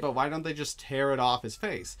 Okay, but why don't they just tear it off his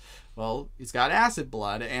face? Well, he's got acid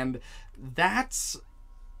blood, and that's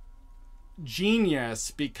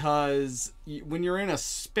genius because when you're in a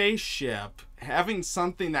spaceship, having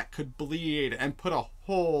something that could bleed and put a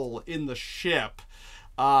hole in the ship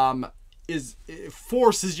it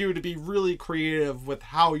forces you to be really creative with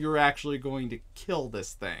how you're actually going to kill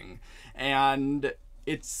this thing. And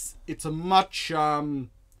it's a much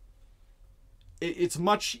it's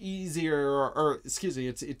much easier, or excuse me,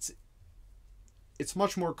 it's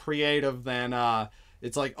much more creative than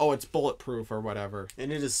it's like, oh, it's bulletproof or whatever.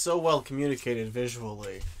 And it is so well communicated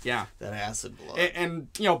visually. Yeah. That acid blood. And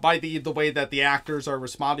you know, by the way that the actors are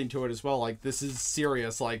responding to it as well, like, this is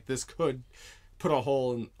serious, like, this could put a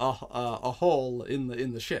hole in a hole in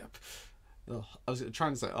the ship. I was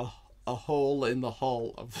trying to say a hole in the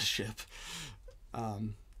hull of the ship. Yeah,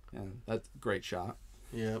 that's a great shot.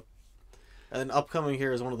 Yep. And upcoming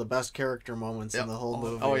here is one of the best character moments in the whole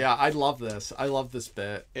movie. Oh yeah, I love this. I love this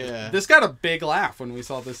bit. Yeah. This got a big laugh when we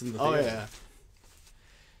saw this in the theater. Oh yeah.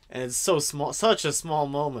 And it's so small, such a small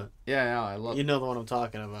moment. Yeah, I love. You know the one I'm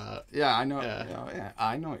talking about. Yeah, I know. Yeah. Yeah,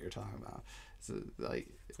 I know what you're talking about. It's like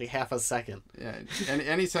half a second. Yeah,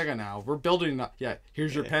 any second now. We're building up. Yeah,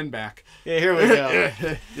 here's your pen back. Yeah, here we go.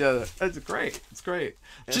 Yeah, that's great. It's great.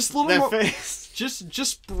 Just little that face.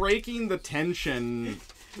 Just breaking the tension.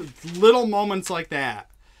 Little moments like that,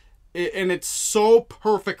 and it's so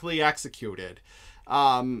perfectly executed.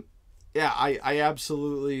 Yeah, I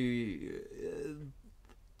absolutely,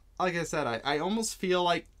 like I said, I almost feel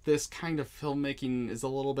like this kind of filmmaking is a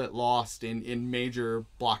little bit lost in major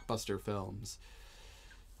blockbuster films.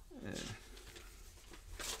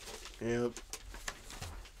 Yep.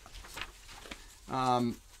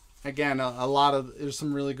 Again, there's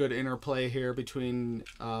some really good interplay here between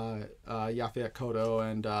Yaphet Kotto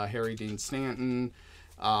and Harry Dean Stanton.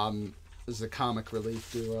 This is a comic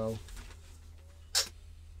relief duo.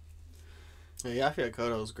 Yeah, Yaphet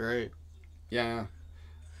Kotto's great. Yeah.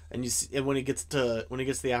 And you see, and when he gets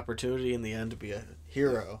the opportunity in the end to be a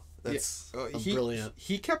hero, that's brilliant.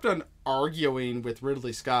 He kept on arguing with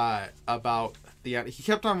Ridley Scott about he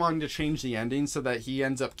kept on wanting to change the ending so that he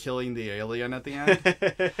ends up killing the alien at the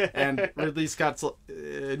end. And Ridley Scott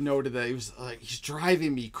noted that he was like, he's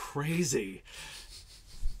driving me crazy.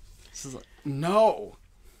 Like, no.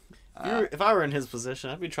 If I were in his position,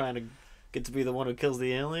 I'd be trying to get to be the one who kills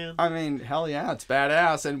the alien. I mean, hell yeah, it's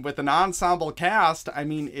badass. And with an ensemble cast, I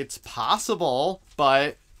mean, it's possible,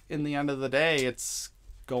 but in the end of the day, it's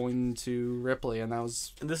going to Ripley, and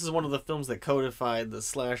this is one of the films that codified the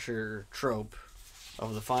slasher trope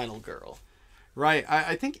of the final girl. Right.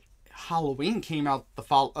 I think Halloween came out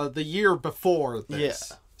the year before this.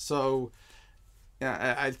 Yeah. So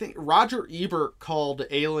yeah, I think Roger Ebert called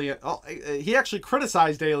Alien. Oh, he actually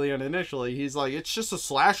criticized Alien initially. He's like, it's just a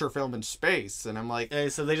slasher film in space, and I'm like, hey,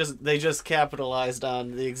 so they just capitalized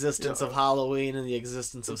on the existence of Halloween and the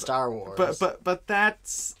existence of Star Wars. But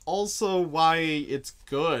that's also why it's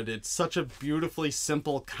good. It's such a beautifully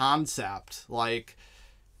simple concept. Like,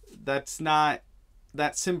 that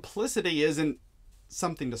simplicity isn't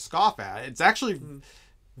something to scoff at. It's actually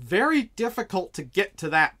very difficult to get to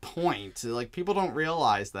that point. Like, people don't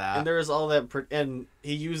realize that. And there is all that, and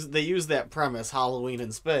they use that premise, Halloween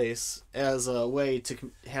in space, as a way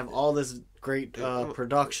to have all this great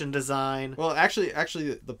production design. Well, actually,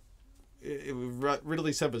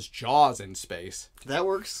 Ridley said was Jaws in space. That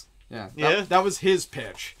works. Yeah. That was his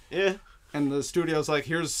pitch. Yeah. And the studio's like,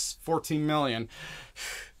 here's $14 million.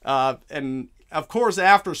 And of course,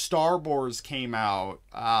 after Star Wars came out,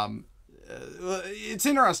 it's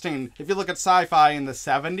interesting. If you look at sci-fi in the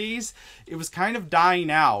 70s, it was kind of dying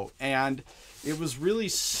out, and it was really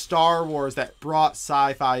Star Wars that brought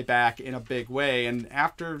sci-fi back in a big way. And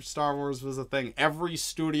after Star Wars was a thing, every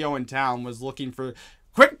studio in town was looking for,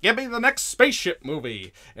 quick, give me the next spaceship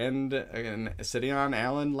movie. And sitting on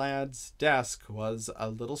Alan Ladd's desk was a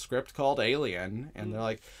little script called Alien, and they're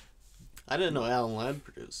like, I didn't know Alan Ladd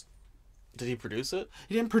produced. Did he produce it?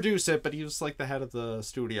 He didn't produce it, but he was like the head of the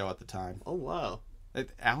studio at the time. Oh, wow.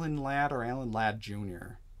 Alan Ladd or Alan Ladd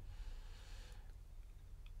Jr.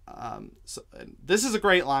 So this is a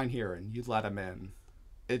great line here, and you let him in.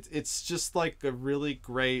 It's just like a really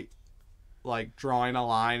great like drawing a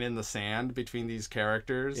line in the sand between these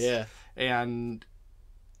characters. Yeah. And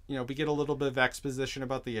we get a little bit of exposition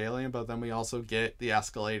about the alien, but then we also get the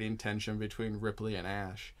escalating tension between Ripley and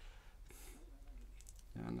Ash.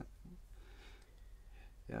 And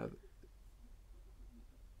yeah.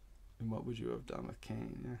 And what would you have done with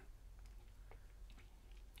Kane?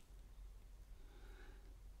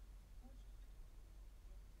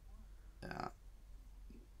 Yeah.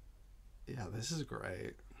 Yeah, this is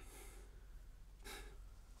great.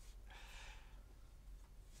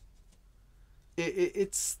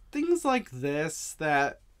 It's things like this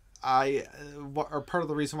that are part of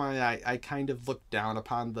the reason why I kind of look down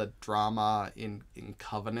upon the drama in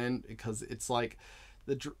Covenant, because it's like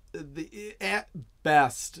the at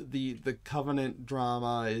best the Covenant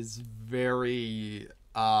drama is very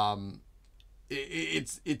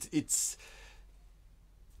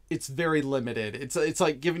it's very limited. It's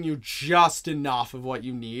like giving you just enough of what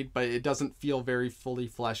you need, but it doesn't feel very fully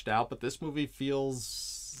fleshed out. But this movie feels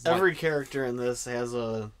every character in this has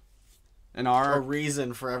an arc, a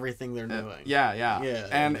reason for everything they're doing. Yeah.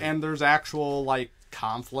 And there's actual like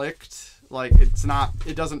conflict. Like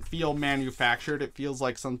it doesn't feel manufactured. It feels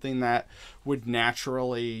like something that would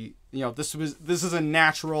naturally, this is a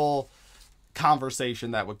natural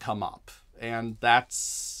conversation that would come up, and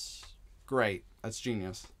that's great. That's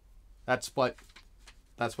genius. That's what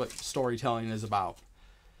storytelling is about.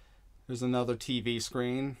 There's another TV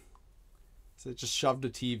screen. So it just shoved a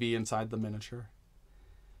TV inside the miniature.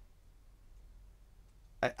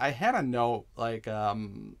 I had a note like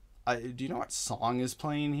do you know what song is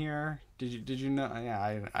playing here? Did you know?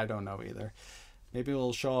 Yeah, I don't know either. Maybe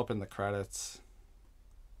it'll show up in the credits.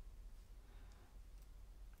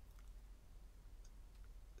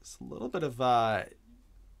 It's a little bit of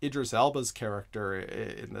Idris Elba's character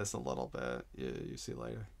in this a little bit. You see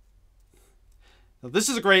later. Now, this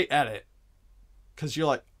is a great edit, because you're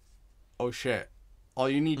like, oh shit. All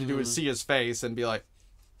you need to do is see his face and be like,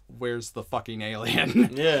 where's the fucking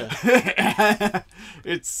alien? Yeah.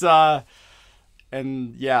 It's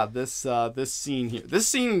and yeah, this scene here.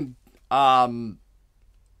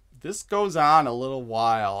 This goes on a little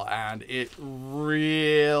while, and it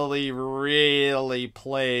really, really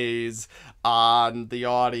plays on the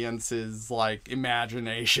audience's like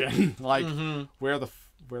imagination. Like, where the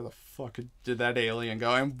fuck did that alien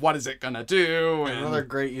go, and what is it gonna do? And another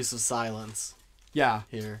great use of silence. Yeah.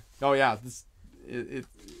 Here. Oh yeah.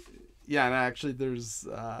 Yeah, and actually, there's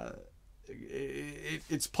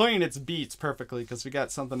it's playing its beats perfectly, because we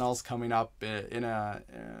got something else coming up in a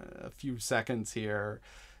few seconds here.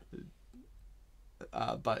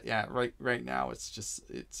 But yeah, right now it's just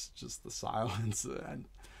the silence, and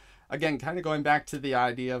again, kind of going back to the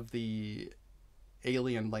idea of the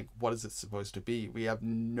alien, like, what is it supposed to be? We have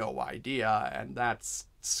no idea, and that's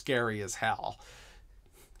scary as hell.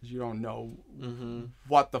 You don't know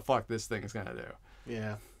what the fuck this thing is gonna do.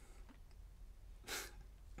 Yeah.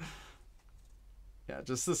 Yeah,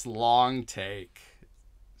 just this long take.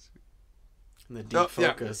 And the deep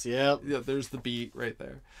focus, yeah, there's the beat right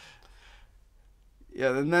there.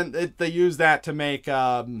 Yeah, and then they use that to make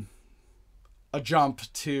a jump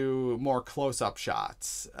to more close-up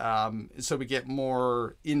shots. So we get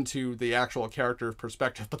more into the actual character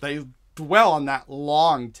perspective, but they dwell on that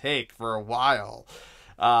long take for a while,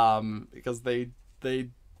 because they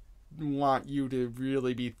want you to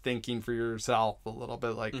really be thinking for yourself a little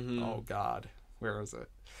bit, like, oh God, where is it?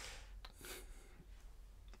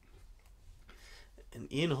 And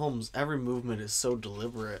Ian Holmes' every movement is so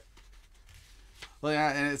deliberate. Well,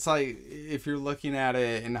 yeah, and it's like, if you're looking at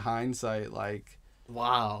it in hindsight, like,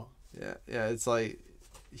 wow. Yeah, it's like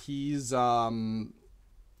he's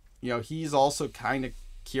he's also kind of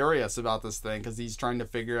curious about this thing, because he's trying to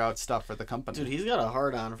figure out stuff for the company. Dude, he's got a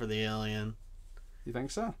hard on for the alien. You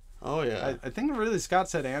think so? Oh yeah. I think Ridley Scott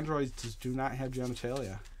said androids just do not have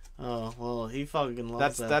genitalia. Oh well, he fucking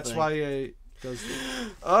loves that. That's thing. why he does.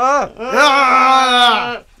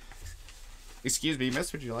 Excuse me,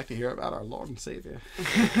 miss. Would you like to hear about our Lord and Savior?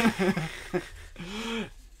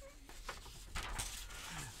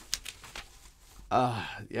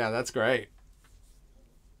 Yeah, that's great.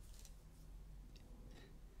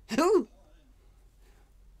 And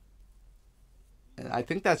I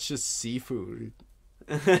think that's just seafood.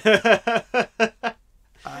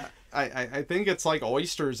 I think it's like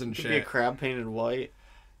oysters and shit. Could be a crab painted white.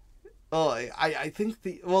 Well, I think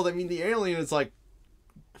the alien is like,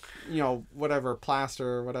 whatever, plaster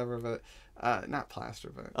or whatever, but not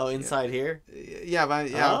plaster, but inside here. Yeah,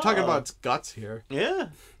 but I'm talking about its guts here. Yeah.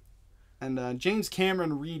 And James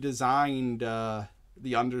Cameron redesigned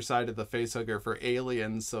the underside of the facehugger for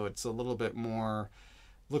Aliens, so it's a little bit more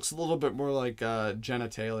Looks a little bit more like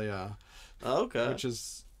genitalia, Okay. which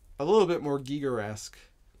is a little bit more Giger-esque.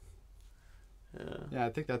 Yeah. Yeah, I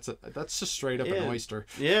think that's just straight up an oyster.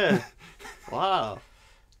 Yeah. Wow.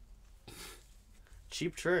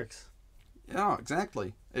 Cheap tricks. Yeah,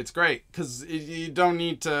 exactly. It's great because you don't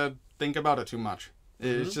need to think about it too much.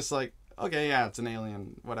 It's just like, okay, yeah, it's an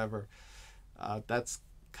alien, whatever. That's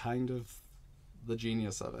kind of the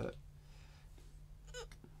genius of it.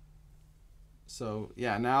 So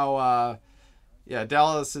yeah, now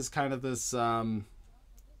Dallas is kind of this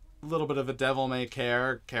little bit of a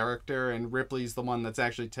devil-may-care character, and Ripley's the one that's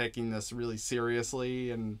actually taking this really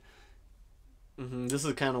seriously. And this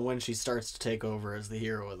is kind of when she starts to take over as the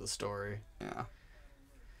hero of the story. Yeah.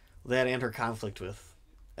 That and her conflict with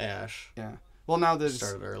Ash. Yeah. Well, now there's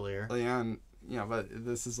started earlier. Yeah, and but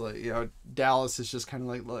this is like, Dallas is just kind of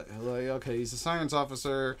like okay, he's a science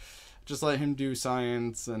officer, just let him do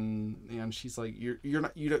science, and she's like, you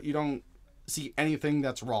don't see anything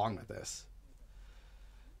that's wrong with this.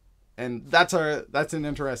 And that's an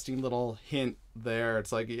interesting little hint there.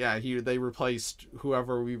 It's like, yeah, they replaced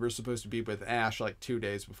whoever we were supposed to be with Ash like 2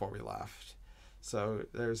 days before we left. So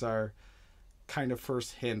there's our kind of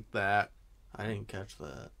first hint that I didn't catch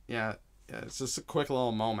that. Yeah, it's just a quick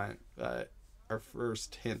little moment. Our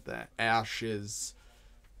first hint that Ash is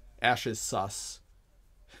sus.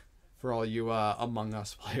 For all you Among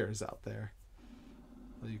Us players out there,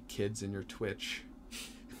 all you kids in your Twitch.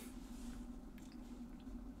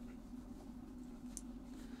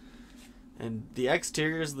 And the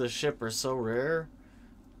exteriors of the ship are so rare,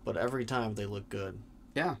 but every time they look good.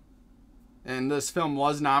 Yeah. And this film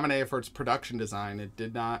was nominated for its production design. It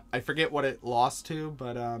did not... I forget what it lost to,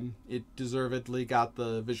 but it deservedly got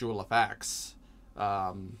the visual effects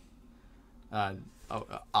Oscar.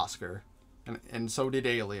 And so did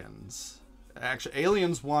Aliens. Actually,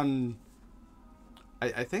 Aliens won...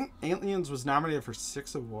 I think Aliens was nominated for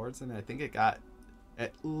 6 awards, and I think it got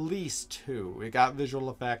at least 2. It got visual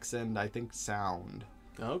effects and, I think, sound.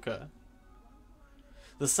 Okay.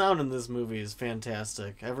 The sound in this movie is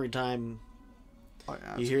fantastic. Every time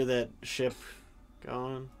you hear that ship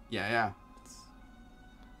going. Yeah.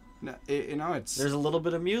 It's... There's a little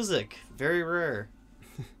bit of music. Very rare.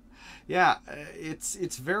 Yeah,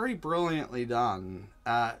 it's very brilliantly done.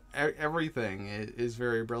 Everything is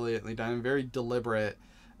very brilliantly done, very deliberate.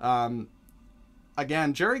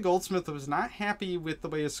 Again, Jerry Goldsmith was not happy with the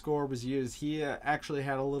way his score was used. He actually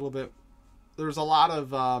had a little bit... There was a lot of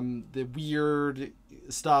the weird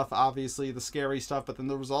stuff, obviously, the scary stuff, but then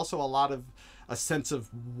there was also a sense of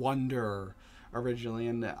wonder originally,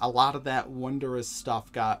 and a lot of that wondrous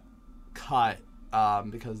stuff got cut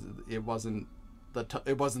because it wasn't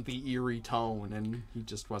the eerie tone, and he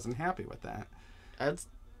just wasn't happy with that.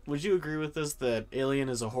 Would you agree with this, that Alien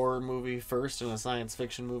is a horror movie first and a science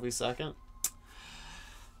fiction movie second?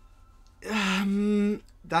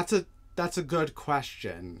 That's a good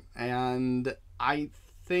question, and I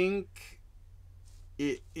think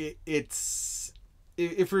it's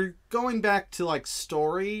if we're going back to like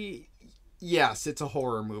story, yes, it's a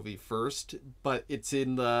horror movie first, but it's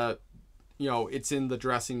in the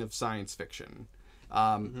dressing of science fiction.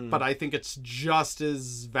 But I think it's just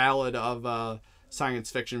as valid of a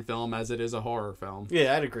science fiction film as it is a horror film.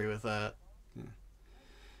 Yeah, I'd agree with that. Yeah.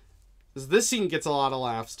 This scene gets a lot of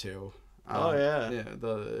laughs too. Oh yeah. Yeah.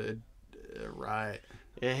 Right.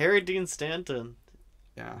 Yeah, Harry Dean Stanton.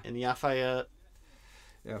 Yeah. And Lafayette.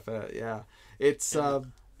 Yeah. It's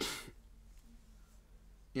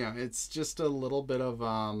it's just a little bit of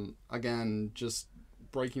again, just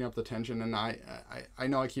breaking up the tension, and I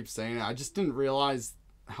know I keep saying it. I just didn't realize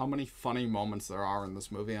how many funny moments there are in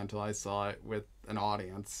this movie until I saw it with an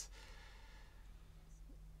audience.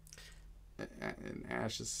 And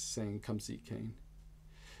Ash is saying, "Come see Kane."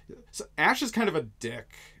 So Ash is kind of a dick,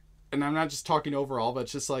 and I'm not just talking overall, but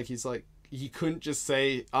it's just like he couldn't just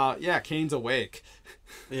say, "Yeah, Kane's awake."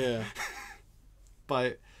 Yeah.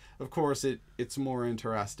 But of course, it's more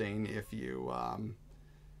interesting if you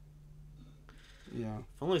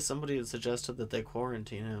If only somebody had suggested that they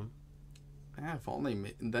quarantine him. Yeah, if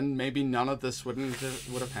only. Then maybe none of this would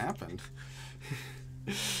have happened.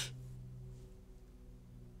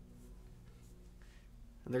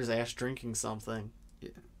 And there's Ash drinking something. Yeah.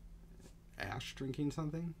 Ash drinking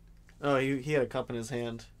something? Oh, he had a cup in his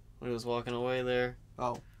hand when he was walking away there.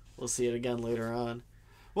 Oh. We'll see it again later on.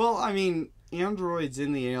 Well, I mean, androids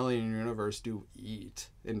in the alien universe do eat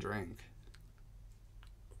and drink.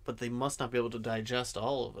 But they must not be able to digest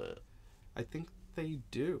all of it. I think they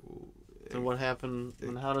do. Then what happened,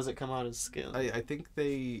 and how does it come out of his skin? I think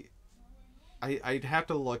they... I'd have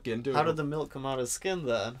to look into it. How did the milk come out of his skin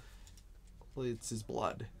then? Well, it's his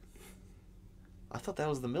blood. I thought that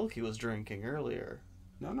was the milk he was drinking earlier.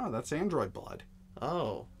 No, that's android blood.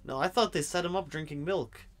 Oh. No, I thought they set him up drinking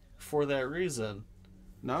milk for that reason.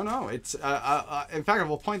 No, it's in fact, I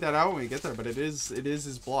will point that out when we get there, but it is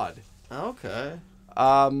his blood. Okay.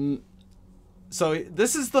 So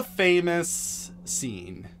this is the famous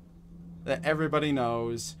scene that everybody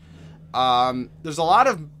knows. There's a lot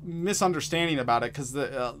of misunderstanding about it because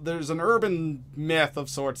there's an urban myth of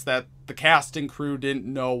sorts that the cast and crew didn't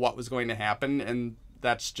know what was going to happen, and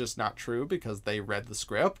that's just not true because they read the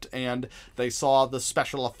script and they saw the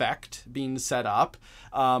special effect being set up.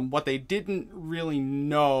 What they didn't really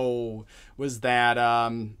know was that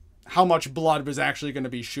how much blood was actually going to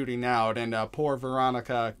be shooting out, and poor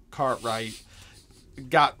Veronica Cartwright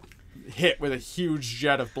got hit with a huge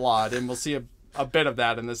jet of blood, and we'll see a bit of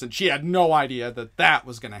that in this, and she had no idea that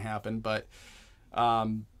was going to happen, but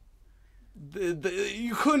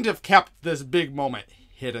you couldn't have kept this big moment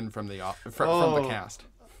hidden from the from the cast.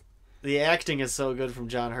 The acting is so good from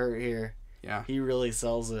John Hurt here. Yeah, he really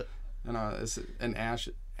sells it. And Ash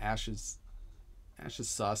is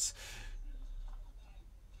sus.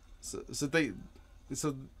 So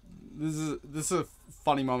this is a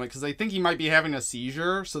funny moment because they think he might be having a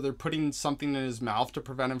seizure, so they're putting something in his mouth to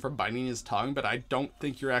prevent him from biting his tongue, but I don't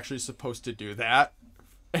think you're actually supposed to do that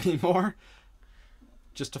anymore.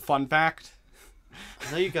 Just a fun fact.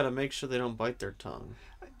 Now you gotta make sure they don't bite their tongue.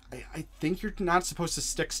 I think you're not supposed to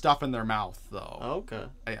stick stuff in their mouth, though. Okay.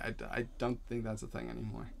 I don't think that's a thing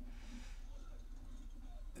anymore.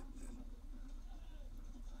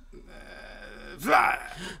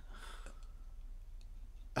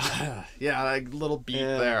 Yeah, like little beat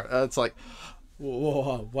there. It's like,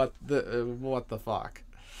 whoa, what the fuck?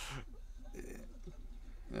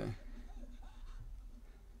 Yeah.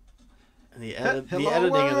 And the editing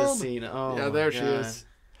world. of the scene. Oh, yeah, there God. she is.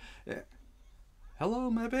 Yeah. Hello,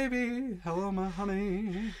 my baby. Hello, my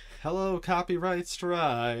honey. Hello, copyright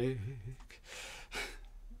strike.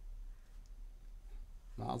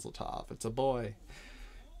 Mazel tov. It's a boy.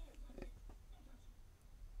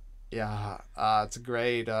 Yeah, it's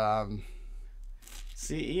great.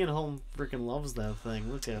 See, Ian Holm freaking loves that thing.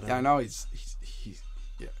 Look at him. Yeah, I know he's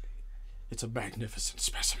yeah. It's a magnificent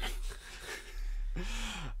specimen.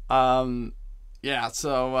 Yeah.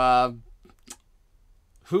 So,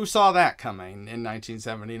 who saw that coming in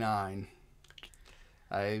 1979?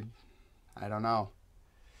 I don't know.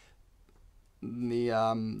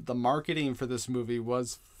 The marketing for this movie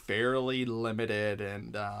was fairly limited,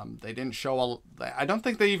 and they didn't show I don't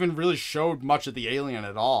think they even really showed much of the alien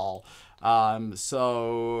at all.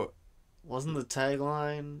 So wasn't the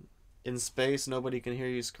tagline "In space, nobody can hear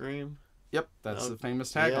you scream"? Yep, that's the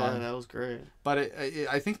famous tagline. Yeah, that was great. But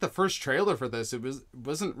I think the first trailer for this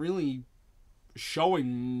wasn't really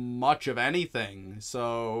showing much of anything.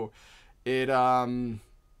 So it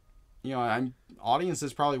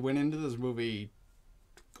audiences probably went into this movie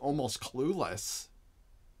almost clueless.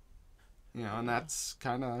 And that's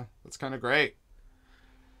kind of great.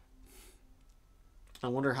 I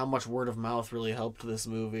wonder how much word of mouth really helped this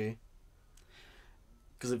movie.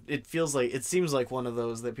 Because it seems like one of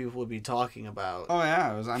those that people would be talking about. Oh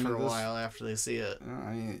yeah, for a while after they see it.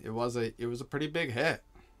 I mean, it was a pretty big hit.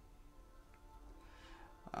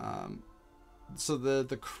 So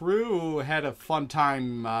the crew had a fun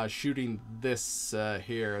time shooting this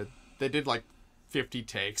here. They did like 50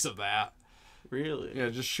 takes of that. Really? Yeah,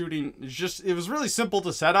 just shooting. It was really simple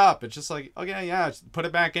to set up. It's just like, okay, yeah, just put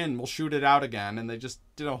it back in. We'll shoot it out again, and they just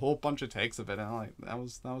did a whole bunch of takes of it. And that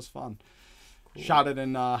was fun. Cool. Shot it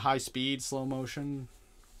in high speed, slow motion.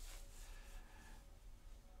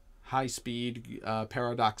 High speed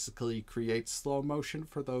paradoxically creates slow motion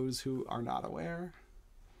for those who are not aware.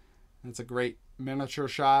 It's a great miniature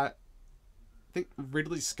shot. I think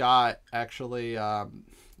Ridley Scott actually,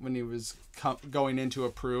 when he was going in to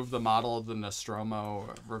approve the model of the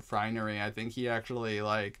Nostromo refinery, I think he actually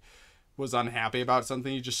was unhappy about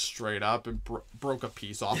something. He just straight up and broke a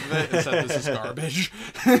piece off of it and said, "This is garbage."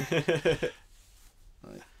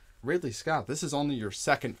 Ridley Scott, this is only your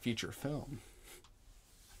second feature film.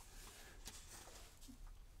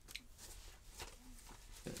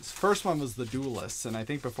 His first one was The Duelists, and I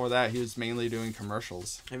think before that he was mainly doing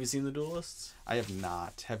commercials. Have you seen The Duelists? I have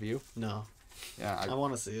not. Have you? No. Yeah, I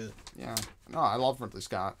want to see it. Yeah. No, I love Ridley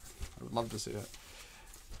Scott. I would love to see it.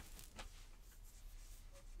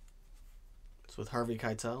 It's with Harvey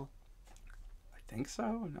Keitel? I think so.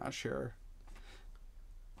 I'm not sure.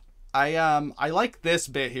 I like this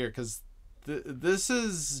bit here because this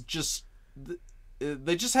is just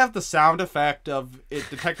they just have the sound effect of it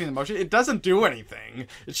detecting the motion. It doesn't do anything.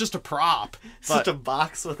 It's just a prop. It's just a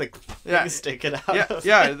box with a thing sticking out.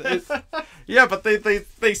 Yeah, of yeah, but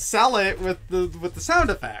they sell it with the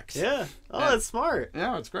sound effects. Yeah. Oh, that's smart.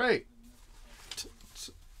 Yeah, it's great.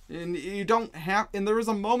 And you don't have. And there was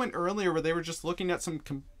a moment earlier where they were just looking at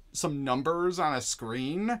some numbers on a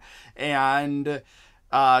screen and.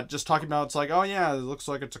 Just talking about, it's like, oh yeah, it looks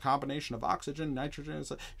like it's a combination of oxygen, nitrogen.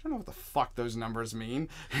 It's like, you don't know what the fuck those numbers mean,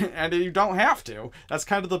 and you don't have to. That's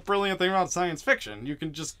kind of the brilliant thing about science fiction. You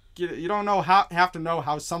can just you don't have to know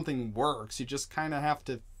how something works. You just kind of have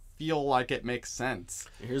to feel like it makes sense.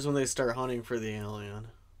 Here's when they start hunting for the alien.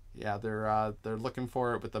 Yeah, they're looking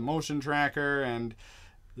for it with the motion tracker, and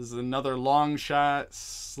this is another long shot,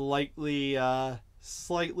 slightly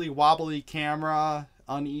wobbly camera,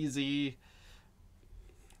 uneasy.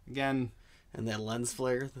 Again, and that lens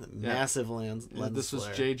flare, massive lens this flare.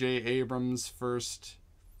 was J.J. Abrams' first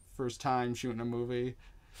time shooting a movie.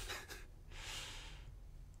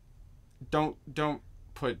 Don't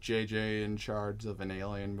put J.J. in charge of an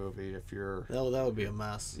alien movie if you're. That would be a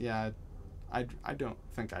mess. Yeah, I don't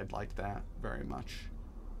think I'd like that very much.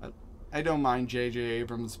 I don't mind J.J.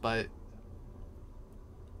 Abrams, but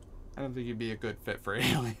I don't think he'd be a good fit for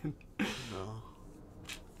Alien. No.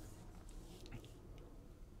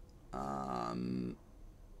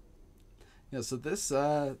 Yeah, so this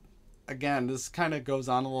again, this kind of goes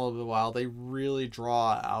on a little bit while they really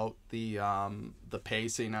draw out the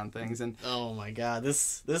pacing on things. And oh my god,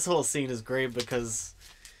 this whole scene is great because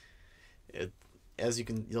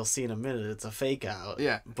you'll see in a minute, it's a fake out.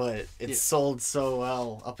 Yeah, but it's sold so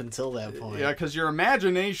well up until that point. Yeah, because your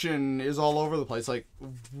imagination is all over the place. Like,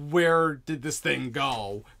 where did this thing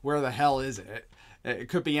go? Where the hell is it? It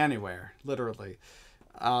could be anywhere, literally.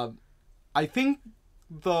 I think,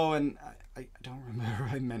 though, and I don't remember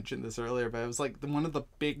I mentioned this earlier, but it was like one of the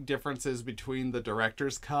big differences between the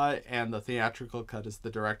director's cut and the theatrical cut is the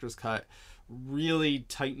director's cut really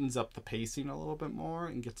tightens up the pacing a little bit more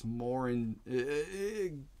and gets more in.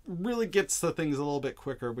 It really gets the things a little bit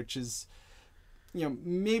quicker, which is,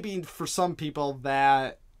 maybe for some people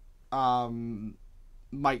that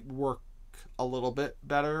might work a little bit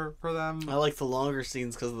better for them. I like the longer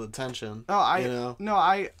scenes because of the tension. I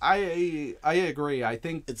agree. I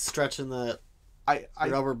think it's stretching that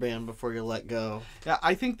rubber band before you let go. Yeah,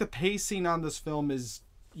 I think the pacing on this film is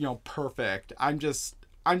perfect. I'm just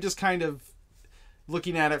kind of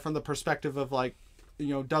looking at it from the perspective of like,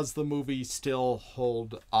 does the movie still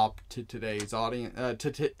hold up to today's audience,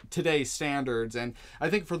 today's standards? And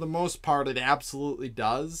I think for the most part it absolutely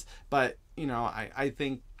does. But I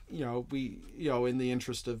think. We, in the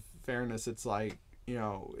interest of fairness, it's like,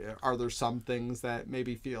 are there some things that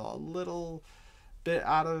maybe feel a little bit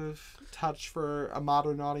out of touch for a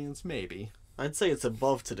modern audience? Maybe. I'd say it's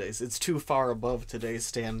it's too far above today's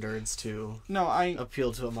standards to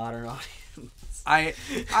appeal to a modern audience. I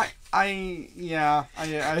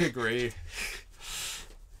agree.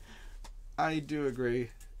 I do agree.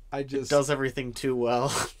 It does everything too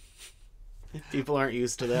well. People aren't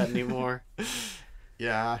used to that anymore.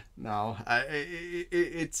 Yeah, no.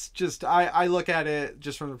 It's just I look at it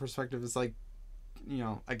just from the perspective. It's like,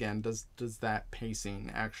 again, does that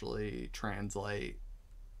pacing actually translate?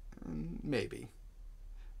 Maybe,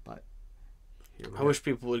 but I wish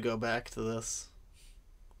people would go back to this,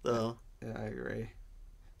 though. Yeah, I agree.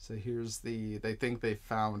 So they think they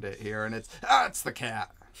found it here, and it's the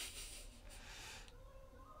cat,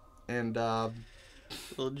 and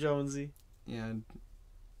little Jonesy. Yeah.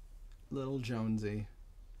 Little Jonesy.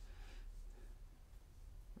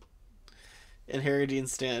 And Harry Dean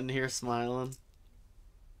Stanton here smiling.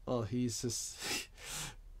 Well, he's just...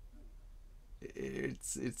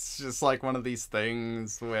 It's just like one of these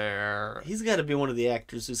things where... He's got to be one of the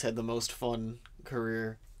actors who's had the most fun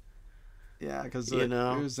career. Yeah, because he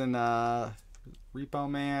was in Repo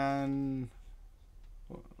Man...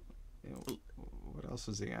 What else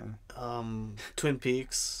was he in? Twin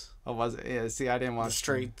Peaks. Oh, was it? Yeah, see, I didn't watch... The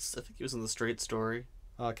Straits. I think he was in The Straight Story.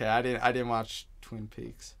 Okay, I didn't watch Twin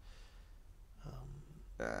Peaks.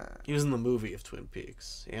 He was in the movie of Twin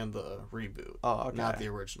Peaks and the reboot. Oh, okay. Not the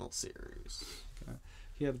original series. Okay.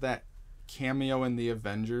 He had that cameo in the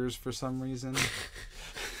Avengers for some reason.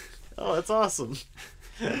 Oh, that's awesome.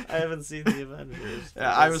 I haven't seen the Avengers.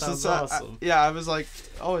 Yeah, I was just awesome. I was like,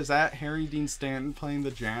 oh, is that Harry Dean Stanton playing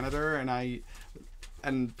the janitor?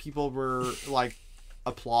 And people were like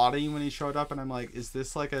applauding when he showed up, and I'm like, is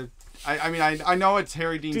this like a... I know it's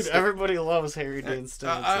Harry Dean Stanton. Dude, everybody loves Harry Dean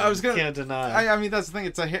Stanton. Can't deny. I mean, that's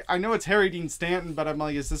the thing. I know it's Harry Dean Stanton, but I'm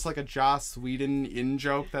like, is this like a Joss Whedon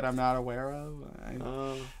in-joke that I'm not aware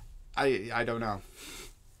of? I don't know.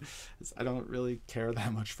 I don't really care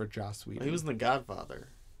that much for Joss Whedon. He was in The Godfather.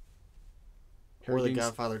 Harry Or The Dean's-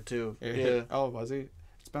 Godfather 2. Yeah. Yeah. Oh, was he?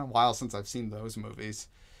 It's been a while since I've seen those movies.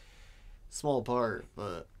 Small part,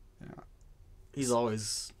 but Yeah. he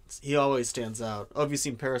always stands out. Oh, have you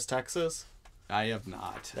seen Paris, Texas? I have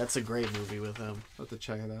not. That's a great movie with him. I'll have to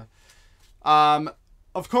check it out.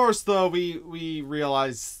 Of course, though, we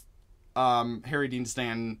realize Harry Dean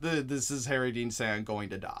Stanton. This is Harry Dean Stanton going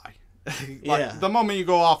to die. Yeah. The moment you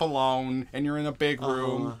go off alone and you're in a big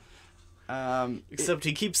room. Except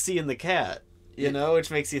he keeps seeing the cat, you know, which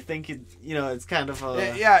makes you think, it's kind of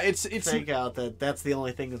a it's fake out that that's the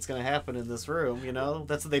only thing that's going to happen in this room, you know?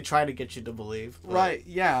 That's what they try to get you to believe. But, right,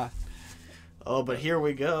 yeah. Oh, but here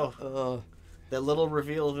we go. That little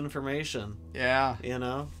reveal of information. Yeah. You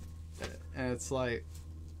know? And it's like,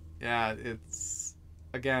 yeah, it's,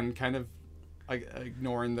 again, kind of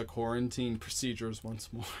ignoring the quarantine procedures once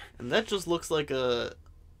more. And that just looks like a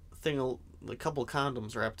couple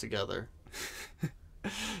condoms wrapped together.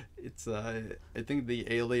 It's I think the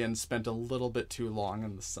alien spent a little bit too long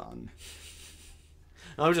in the sun.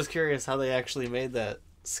 I'm just curious how they actually made that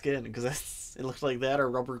skin, because it looked like that, or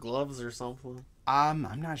rubber gloves or something.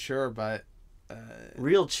 I'm not sure, but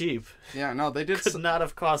real cheap. yeah, no, they did. Could not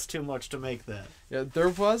have cost too much to make that. Yeah, there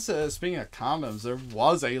was speaking of condoms, there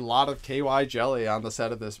was a lot of KY jelly on the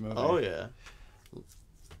set of this movie. Oh yeah.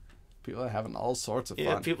 People are having all sorts of fun.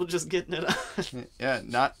 Yeah, people just getting it on. Yeah,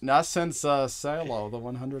 not since Salo, the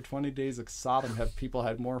 120 Days of Sodom, have people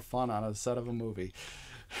had more fun on a set of a movie.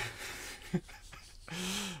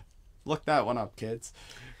 Look that one up, kids.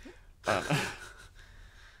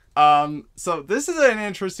 So this is an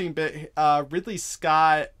interesting bit. Ridley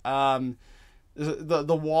Scott,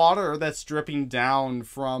 the water that's dripping down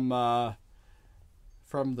from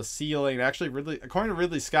the ceiling. Actually, according to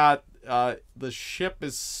Ridley Scott, the ship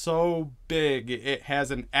is so big it has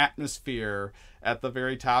an atmosphere at the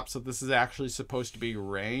very top. So this is actually supposed to be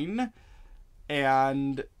rain,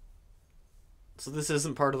 and So this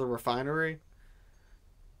isn't part of the refinery?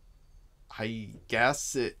 I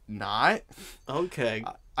guess it not. Okay.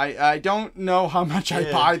 I don't know how much I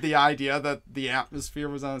Yeah. buy the idea that the atmosphere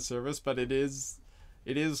was on service, but it is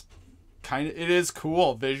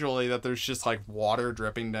cool visually that there's just like water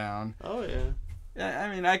dripping down. Oh yeah. I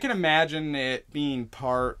mean, I can imagine it being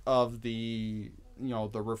part of the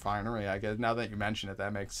the refinery. I guess now that you mention it,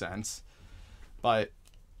 that makes sense. But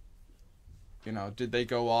did they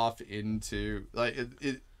go off into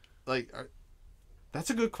that's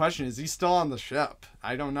a good question. Is he still on the ship?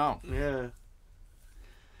 I don't know. Yeah.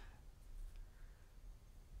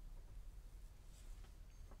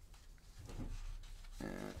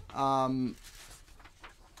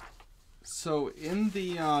 So in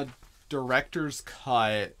the director's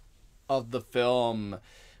cut of the film,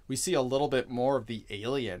 we see a little bit more of the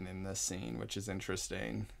alien in this scene, which is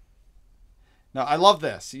interesting. Now, I love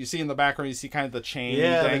this. You see in the background, you see kind of the chain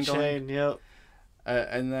dangling. The chain, yep.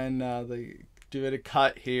 And then they do a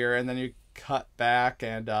cut here, and then you cut back,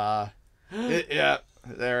 and yeah,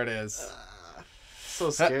 there it is. So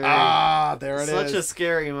scary. There it is. Such a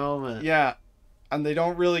scary moment. Yeah, and they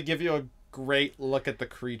don't really give you a great look at the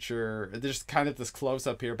creature. There's just kind of this close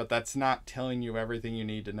up here, but that's not telling you everything you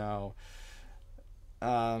need to know.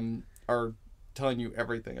 Or telling you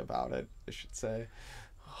everything about it, I should say.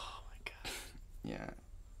 Oh my god. Yeah.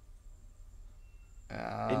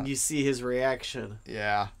 And you see his reaction.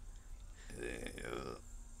 Yeah.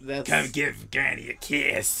 That's Come give Granny a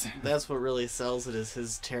kiss. That's what really sells it, is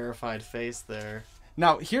his terrified face there.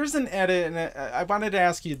 Now, here's an edit, and I wanted to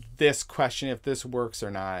ask you this question, if this works or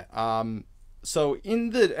not. So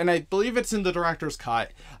and I believe it's in the director's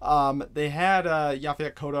cut, they had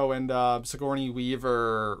Yaphet Kotto and Sigourney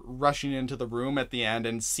Weaver rushing into the room at the end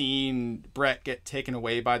and seeing Brett get taken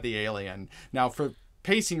away by the alien. Now, for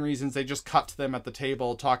pacing reasons, they just cut to them at the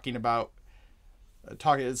table talking.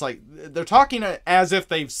 It's like they're talking as if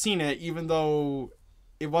they've seen it, even though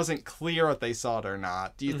it wasn't clear if they saw it or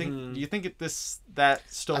not. Do you think? Do you think that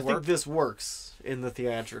still works? I think this works in the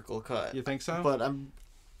theatrical cut. You think so? But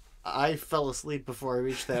I fell asleep before I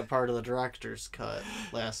reached that part of the director's cut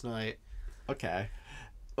last night. Okay.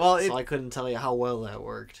 Well, so I couldn't tell you how well that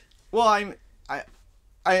worked. Well,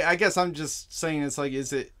 I guess I'm just saying, it's like,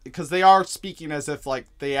 is it because they are speaking as if like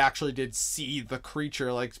they actually did see the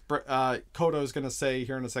creature? Like Koto's gonna say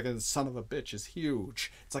here in a second, the son of a bitch is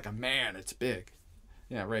huge. It's like a man. It's big.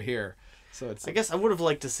 Yeah, right here. So it's. I guess I would have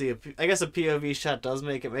liked to see I guess a POV shot does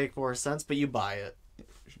make more sense, but you buy it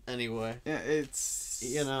anyway. Yeah, it's.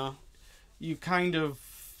 You kind of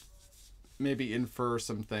maybe infer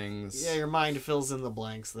some things. Yeah, your mind fills in the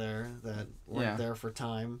blanks there that weren't there for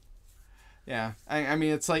time. Yeah, I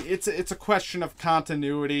mean, it's like it's a question of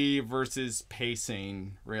continuity versus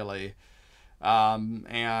pacing, really.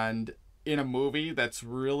 And in a movie that's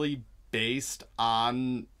really based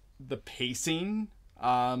on the pacing,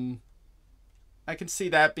 I can see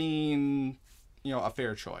that being, a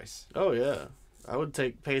fair choice. Oh yeah, I would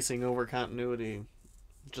take pacing over continuity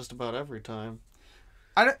just about every time.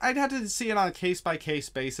 I'd have to see it on a case-by-case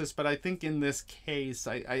basis, but I think in this case,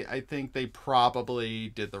 I think they probably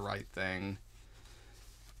did the right thing.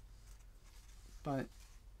 But,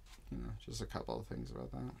 just a couple of things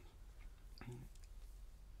about that.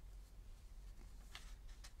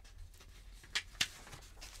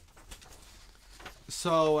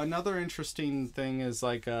 So another interesting thing is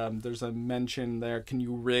like there's a mention there, can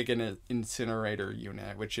you rig an incinerator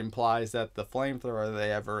unit, which implies that the flamethrower they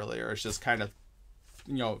have earlier is just kind of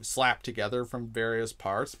slapped together from various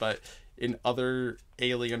parts, but in other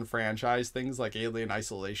Alien franchise things like Alien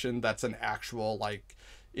Isolation, that's an actual like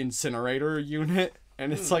incinerator unit,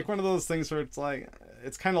 and it's like one of those things where it's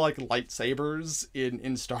kind of like lightsabers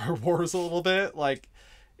in Star Wars a little bit. Like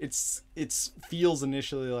it's feels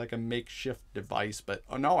initially like a makeshift device, but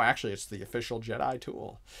no, actually it's the official Jedi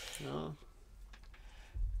tool. Oh.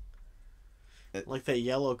 Like that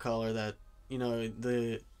yellow color that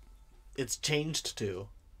it's changed to.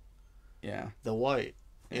 Yeah. The white.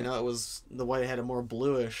 Yeah. It was the white had a more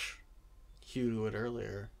bluish hue to it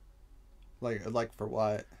earlier. Like for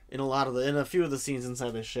what? In a few of the scenes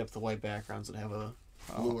inside the ship, the white backgrounds would have a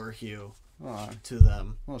bluer hue to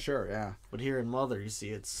them. Well, sure, yeah. But here in Mother, you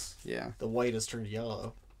see the white has turned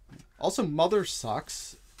yellow. Also, Mother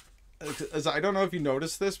sucks. I don't know if you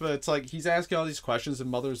noticed this, but it's like he's asking all these questions, and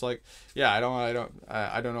Mother's like, "Yeah, I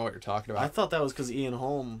don't know what you're talking about." I thought that was because Ian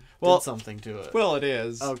Holm did something to it. Well, it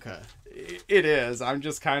is. Okay. It is. I'm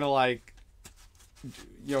just kind of like,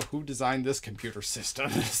 who designed this computer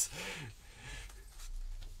system?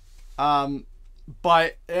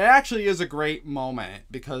 But it actually is a great moment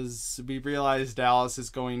because we realize Dallas is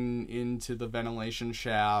going into the ventilation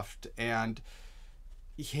shaft, and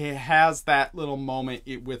he has that little moment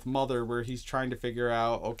with Mother where he's trying to figure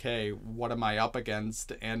out, okay, what am I up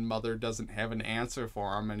against? And Mother doesn't have an answer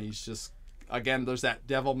for him, and he's just, again, there's that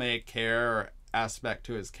devil may care aspect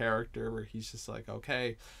to his character where he's just like,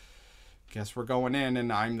 okay, guess we're going in,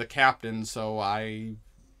 and I'm the captain, so I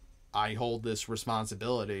hold this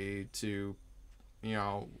responsibility to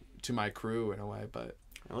my crew in a way. But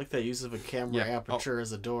I like that use of a camera aperture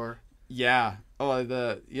as a door. Yeah. Oh,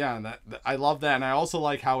 I love that, and I also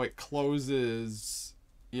like how it closes.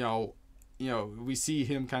 We see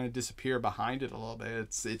him kind of disappear behind it a little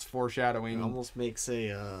bit. It's foreshadowing. It almost makes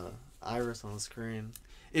a iris on the screen.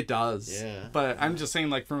 It does. Yeah. But I'm just saying,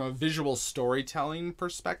 like, from a visual storytelling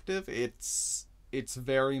perspective, it's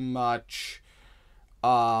very much,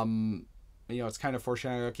 it's kind of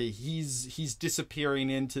foreshadowing. Okay, he's disappearing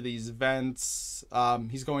into these vents.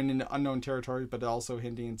 He's going into unknown territory, but also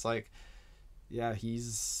hinting it's like, yeah,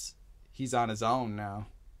 he's on his own now.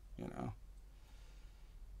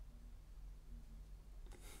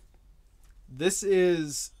 This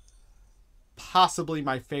is possibly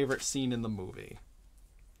my favorite scene in the movie.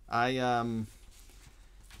 I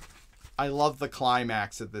love the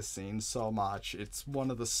climax of this scene so much. It's one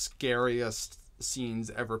of the scariest scenes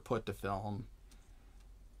ever put to film.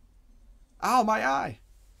 Ow, my eye!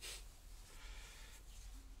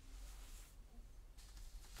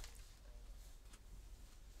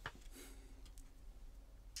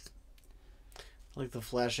 Like the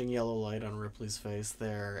flashing yellow light on Ripley's face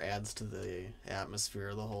there adds to the atmosphere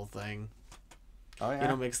of the whole thing. Oh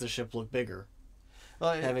yeah. Makes the ship look bigger.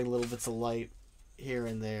 Well, having little bits of light here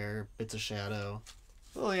and there, bits of shadow.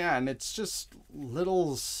 Well, yeah, and it's just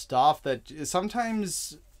little stuff that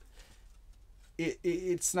sometimes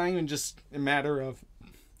it's not even just a matter of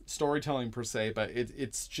storytelling per se, but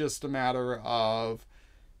it's just a matter of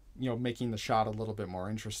making the shot a little bit more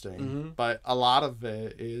interesting. Mm-hmm. But a lot of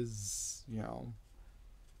it is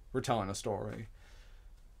we're telling a story.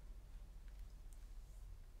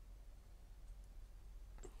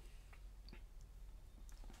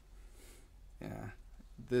 Yeah,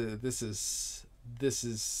 this is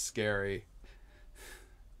scary.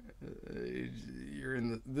 You're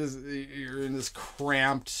in this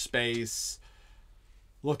cramped space,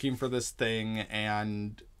 looking for this thing,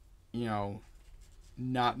 and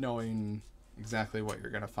not knowing exactly what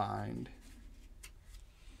you're gonna find.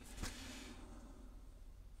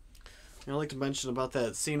 I'd like to mention about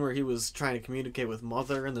that scene where he was trying to communicate with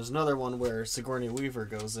Mother, and there's another one where Sigourney Weaver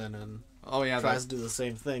goes in and tries to do the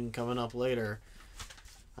same thing coming up later.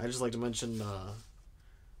 I just like to mention a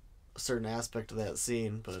certain aspect of that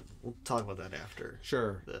scene, but we'll talk about that after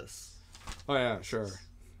Sure. this. Oh yeah, sure.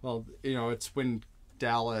 Well, you know, it's when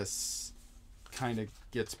Dallas kind of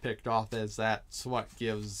gets picked off as that's what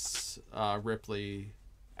gives Ripley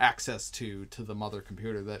access to the mother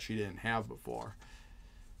computer that she didn't have before.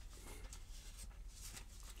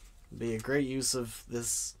 Be a great use of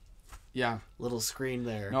this little screen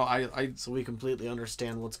there. No, I so we completely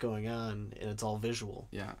understand what's going on, and it's all visual.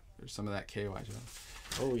 Yeah, there's some of that KY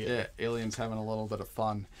stuff. Oh yeah, aliens having a little bit of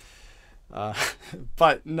fun.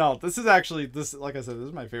 But no, this is actually like I said, this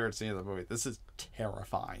is my favorite scene of the movie. This is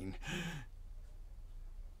terrifying.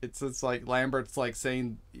 It's like Lambert's like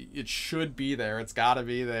saying it should be there, it's got to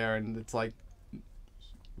be there, and it's like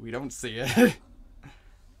we don't see it.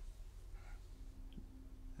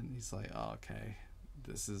 And he's like, oh, okay,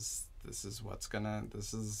 this is what's gonna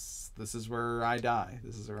this is where I die.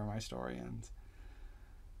 This is where my story ends.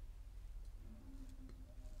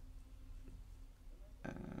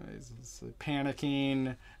 He's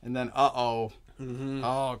panicking, and then oh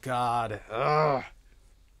god, ugh.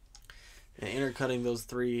 And intercutting those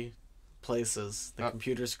three places, the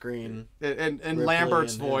computer screen, and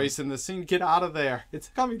Lambert's voice in the scene, get out of there, it's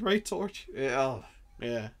coming right towards you.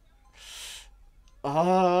 Yeah.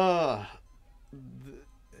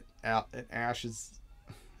 Ash is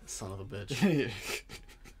son of a bitch.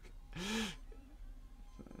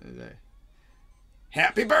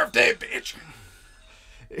 Happy birthday, bitch.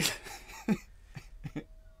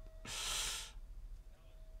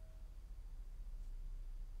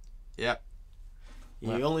 Yep.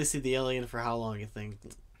 You only see the alien for how long, you think?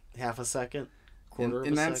 Half a second? Quarter in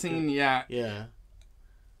of a that second? scene, yeah. Yeah.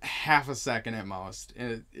 Half a second at most.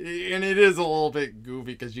 And it is a little bit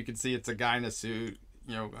goofy because you can see it's a guy in a suit,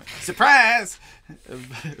 you know, going, surprise!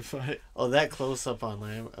 But, that close-up on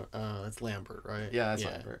it's Lambert, right? Yeah, that's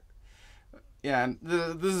Lambert. Yeah, and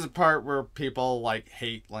this is a part where people, like,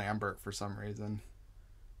 hate Lambert for some reason.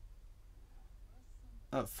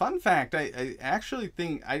 Fun fact, I actually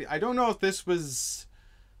think... I don't know if this was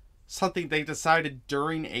something they decided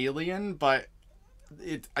during Alien, but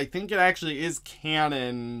I think it actually is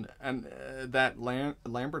canon, and that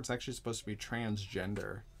Lambert's actually supposed to be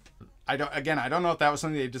transgender. I don't know if that was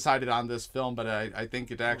something they decided on this film, but I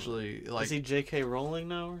think it actually, like... Is he J.K. Rowling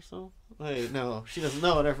now or so? Wait, no, she doesn't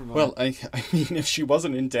know. Never mind. Well, I mean, if she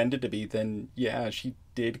wasn't intended to be, then yeah, she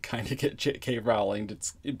did kind of get J.K. Rowling.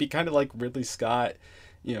 It'd be kind of like Ridley Scott,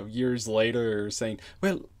 you know, years later saying,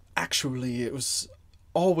 well, actually, it was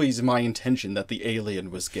always my intention that the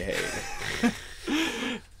alien was gay.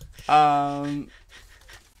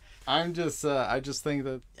 I just think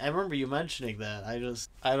that... I remember you mentioning that.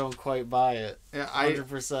 I don't quite buy it. Yeah,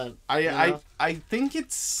 100%. I think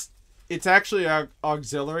it's actually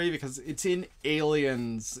auxiliary because it's in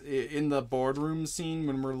Aliens, in the boardroom scene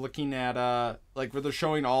when we're looking at like where they're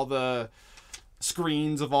showing all the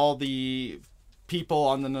screens of all the people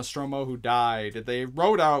on the Nostromo who died. They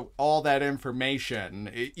wrote out all that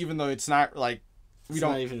information, even though it's not like you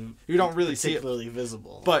don't really see it particularly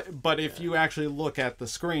visible. But if you actually look at the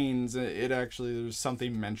screens, it actually, there's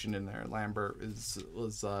something mentioned in there. Lambert was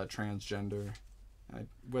transgender.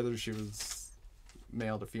 Whether she was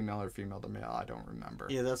male to female or female to male, I don't remember.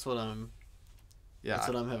 Yeah, that's what I'm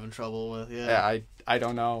having trouble with. Yeah, I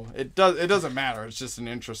don't know. It doesn't matter. It's just an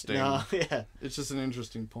interesting. No, yeah. It's just an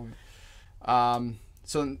interesting point.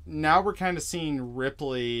 So now we're kind of seeing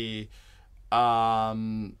Ripley,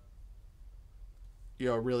 you know,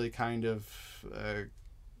 really kind of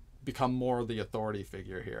become more the authority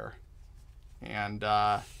figure here. And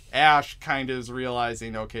Ash kind of is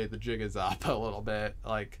realizing, okay, the jig is up a little bit.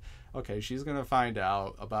 Like, okay, she's going to find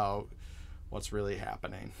out about what's really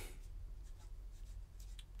happening.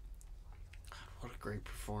 What a great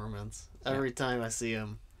performance. Every time I see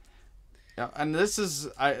him. Yeah, and this is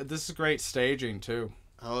great staging, too.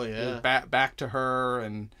 Oh, yeah. Back to her,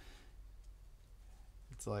 and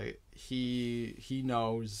it's like he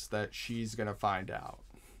knows that she's gonna find out.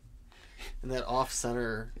 And that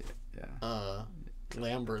off-center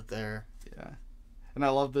Lambert there. Yeah. And I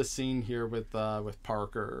love this scene here with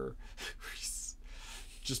Parker. He's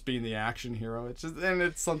just being the action hero.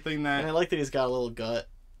 It's something that... And I like that he's got a little gut.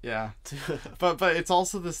 Yeah. but it's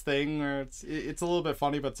also this thing where it's a little bit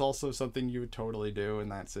funny, but it's also something you would totally do in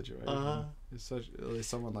that situation. It's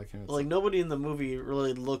someone like him. Like, nobody in the movie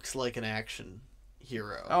really looks like an action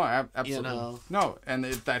hero. Oh, absolutely. You know? No, and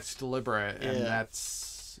that's deliberate, and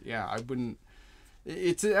that's... Yeah, I wouldn't...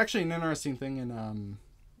 It's actually an interesting thing in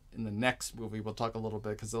the next movie. We'll talk a little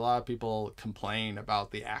bit, because a lot of people complain about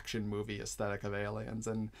the action movie aesthetic of Aliens,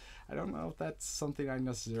 and I don't know if that's something I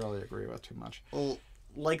necessarily agree with too much. Well,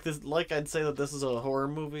 I'd say that this is a horror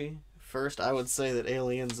movie first. I would say that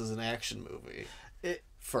Aliens is an action movie.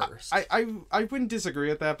 first. I wouldn't disagree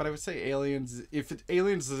with that, but I would say Aliens. If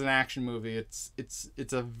Aliens is an action movie, it's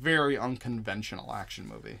a very unconventional action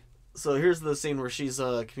movie. So here's the scene where she's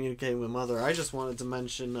communicating with Mother. I just wanted to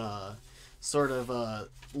mention sort of a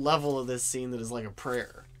level of this scene that is like a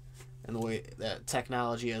prayer, and the way that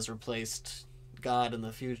technology has replaced God in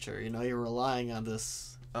the future. You know, you're relying on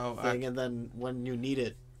this thing, and then when you need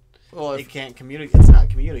it, it can't communicate. It's not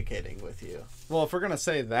communicating with you. Well, if we're gonna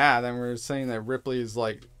say that, then we're saying that Ripley is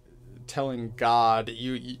like telling God,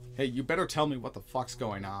 hey, you better tell me what the fuck's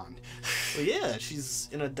going on. Well, yeah, she's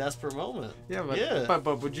in a desperate moment. Yeah,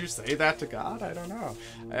 but would you say that to God? I don't know.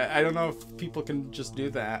 I don't know if people can just do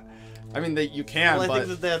that. I mean, you can. Well, I but...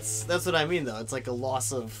 think that's what I mean, though. It's like a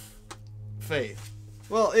loss of faith.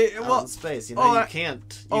 Well, in space, you know, you can't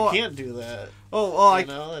do that.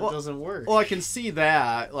 That doesn't work. Well, I can see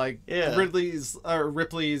that, like, yeah.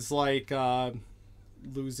 Ripley's like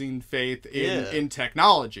losing faith in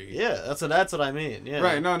technology. Yeah, that's what I mean. Yeah.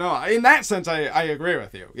 Right. No. In that sense, I agree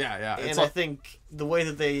with you. Yeah. And I think the way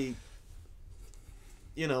that they,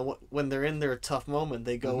 you know, when they're in their tough moment,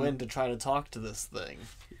 they go in to try to talk to this thing.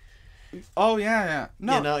 Oh yeah.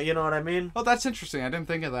 No. You know what I mean? Oh, that's interesting. I didn't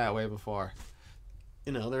think of that way before.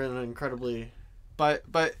 You know, they're in an incredibly. But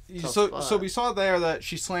so we saw there that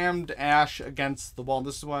she slammed Ash against the wall.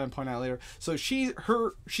 This is what I'm pointing out later. So she's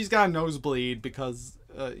got a nosebleed because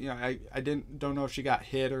I don't know if she got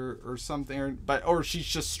hit or something, or she's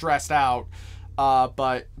just stressed out.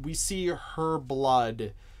 But we see her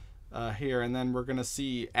blood here, and then we're gonna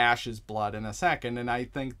see Ash's blood in a second, and I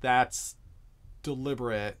think that's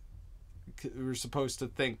deliberate. We're supposed to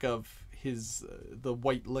think of the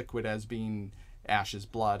white liquid as being Ash's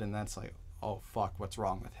blood, and that's like, oh fuck, what's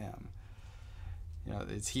wrong with him? You know,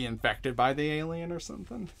 is he infected by the alien or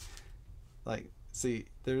something? Like, see,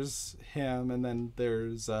 there's him, and then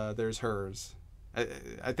there's hers.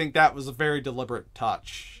 I think that was a very deliberate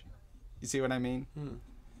touch. You see what I mean?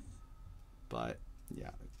 But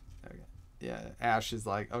yeah, Ash is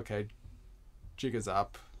like, okay, jig is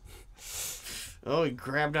up. Oh, he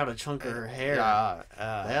grabbed out a chunk of her hair.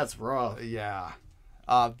 That's rough. Yeah.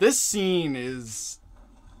 This scene is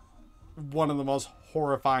one of the most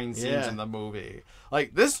horrifying scenes in the movie.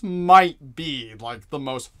 Like, this might be like the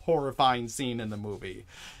most horrifying scene in the movie,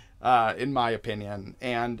 in my opinion.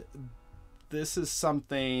 And this is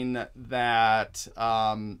something that,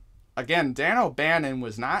 again, Dan O'Bannon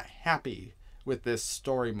was not happy with this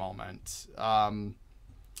story moment.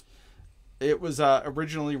 It was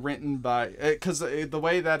originally written by, because the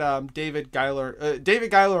way that David Giler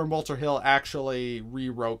and Walter Hill actually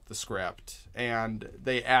rewrote the script, and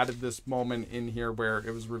they added this moment in here where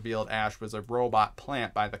it was revealed Ash was a robot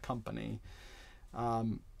plant by the company.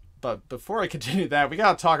 But before I continue that, we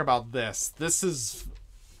gotta talk about this. This is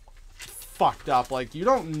fucked up. Like, you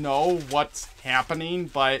don't know what's happening,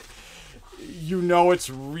 but you know it's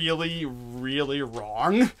really, really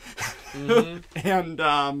wrong. And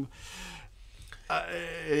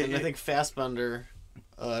I think Fassbender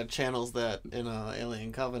channels that in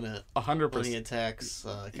Alien Covenant 100%. when he attacks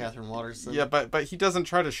Catherine Waterston. Yeah, but he doesn't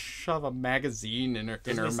try to shove a magazine in her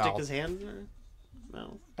mouth. Stick his hand in her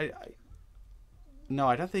mouth? No,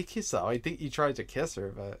 I don't think so. I think he tried to kiss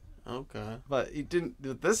her, but okay. But he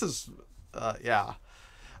didn't. This is yeah.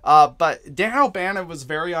 But Dan O'Bannon was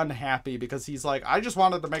very unhappy because he's like, I just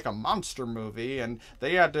wanted to make a monster movie, and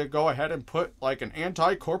they had to go ahead and put like an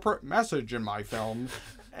anti-corporate message in my film.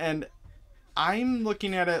 And I'm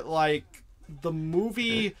looking at it like the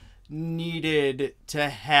movie needed to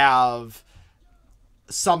have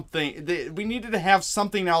something. We needed to have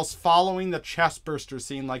something else following the chestburster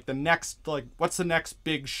scene, like what's the next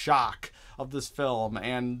big shock of this film?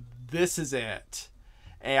 And this is it.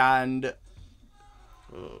 And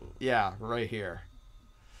yeah, right here.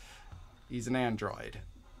 He's an android.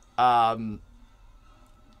 I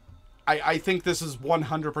think this is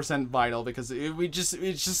 100% vital because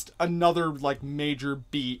it's just another like major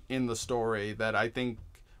beat in the story that I think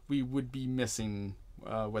we would be missing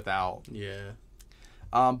without. Yeah.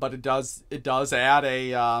 But it does add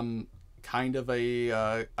a kind of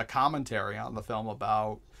a commentary on the film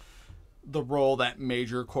about the role that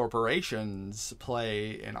major corporations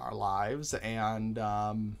play in our lives, and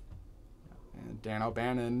Dan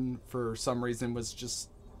O'Bannon for some reason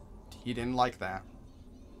he didn't like that.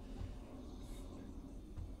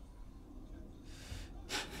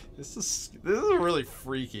 This is really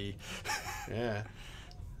freaky. Yeah.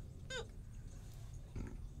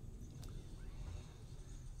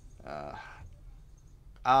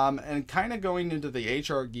 And kind of going into the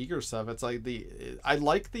H.R. Giger stuff, it's like I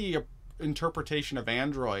like the interpretation of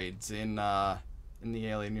androids in in the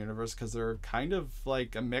Alien universe because they're kind of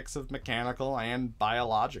like a mix of mechanical and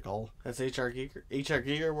biological. That's H.R. Giger. H.R.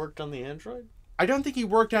 Giger worked on the android? I don't think he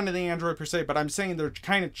worked on the android per se, but I'm saying they're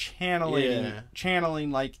kind of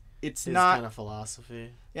channeling like it's His not kind of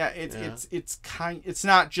philosophy. Yeah, it's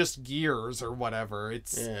not just gears or whatever.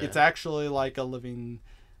 It's actually like a living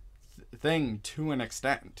thing to an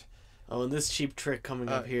extent. Oh, and this cheap trick coming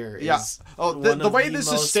up here is the way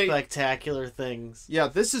this is staged, spectacular things. Yeah,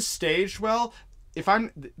 this is staged well.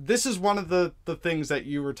 This is one of the things that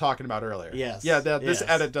you were talking about earlier. Yes. Yeah, this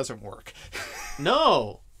edit doesn't work.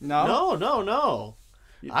 No. No. No.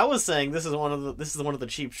 I was saying this is one of the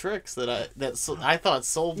cheap tricks that I thought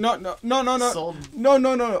sold. No.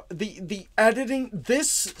 The editing, this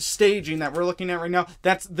staging that we're looking at right now,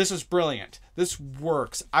 this is brilliant. This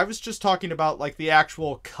works. I was just talking about like the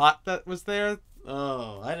actual cut that was there.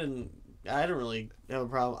 Oh, I didn't really have a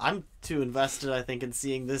problem. I'm too invested, I think, in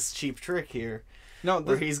seeing this cheap trick here. No,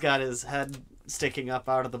 where he's got his head sticking up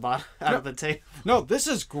out of the bottom of the table. No, this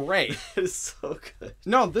is great. It's so good.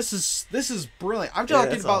 No, this is brilliant. I'm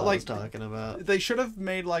talking about like talking about. They should have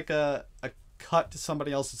made like a cut to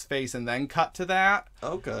somebody else's face and then cut to that.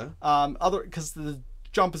 Okay. Because the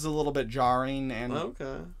jump is a little bit jarring and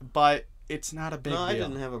okay. But it's not a big deal. I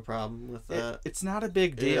didn't have a problem with that. It's not a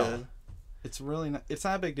big deal. Yeah. It's really not. It's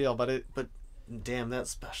not a big deal, but damn, that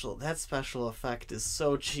special effect is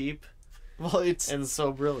so cheap. Well, it's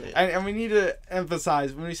so brilliant. And we need to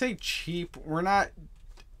emphasize when we say cheap, we're not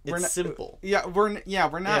simple. Yeah,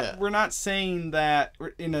 we're not saying that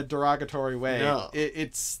in a derogatory way. No.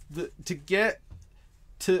 To get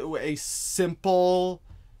to a simple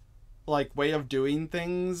like way of doing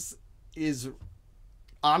things is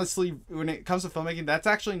honestly, when it comes to filmmaking, that's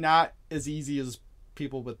actually not as easy as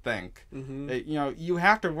people would think. Mm-hmm. You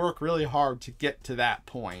have to work really hard to get to that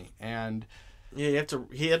point, and yeah,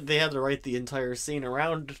 they had to write the entire scene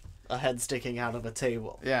around a head sticking out of a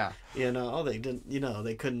table. Yeah. They didn't,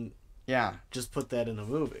 they couldn't just put that in a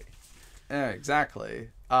movie. Yeah,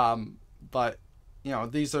 exactly. But,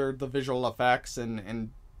 these are the visual effects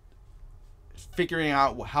and figuring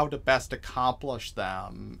out how to best accomplish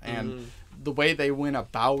them. And the way they went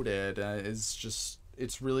about it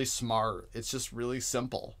it's really smart. It's just really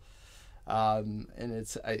simple. And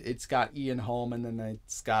it's got Ian Holm, and then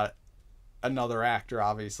it's got another actor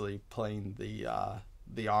obviously playing the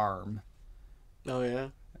arm. Oh yeah.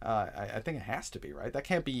 I think it has to be, right. That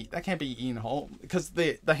can't be Ian Holm because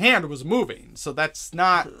the hand was moving, so that's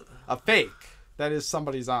not a fake. That is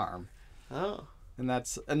somebody's arm. Oh. And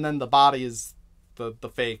then the body is the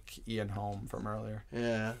fake Ian Holm from earlier.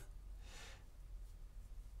 Yeah.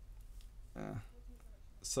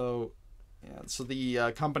 So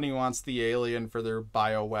the company wants the alien for their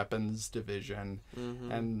bioweapons division,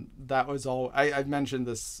 and that was all. I mentioned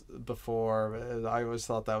this before. I always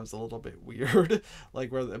thought that was a little bit weird,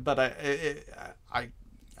 but I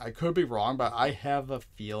could be wrong, but I have a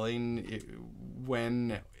feeling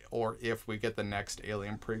when or if we get the next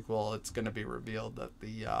Alien prequel, it's going to be revealed that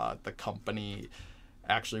the company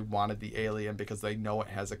actually wanted the alien because they know it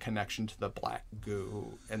has a connection to the black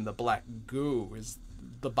goo, and the black goo is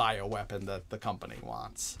the bioweapon that the company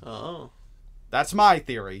wants. Oh. That's my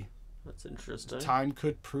theory. That's interesting. Time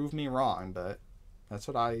could prove me wrong, but that's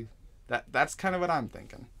what that's kind of what I'm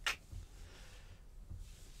thinking.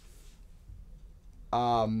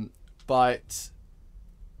 But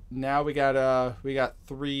now we got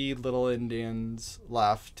 3 little Indians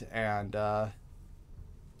left, and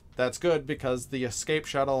that's good because the escape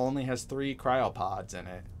shuttle only has 3 cryopods in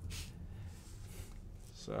it.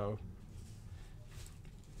 So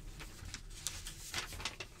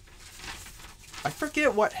I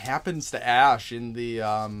forget what happens to Ash in the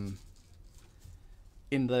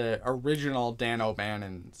original Dan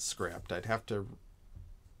O'Bannon script. I'd have to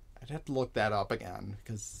look that up again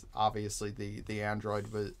because obviously the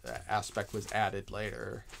android aspect was added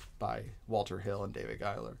later by Walter Hill and David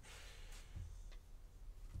Giler.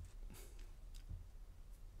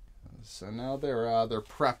 So now they're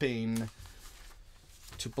prepping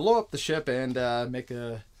to blow up the ship and make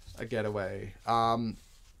a getaway.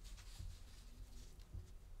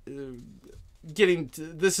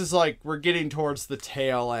 This is like we're getting towards the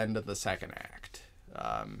tail end of the second act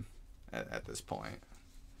at this point.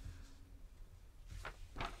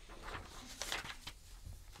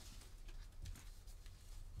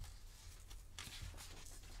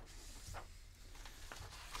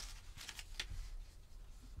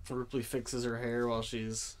 Ripley fixes her hair while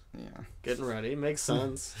she's getting ready. Makes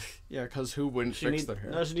sense. Yeah, because who wouldn't fix their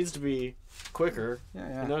hair? No, she needs to be quicker.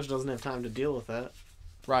 Yeah. She doesn't have time to deal with that.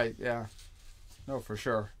 Right, yeah. No, for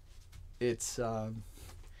sure. It's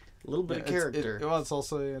A little bit of character. It's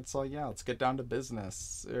also, it's like, yeah, let's get down to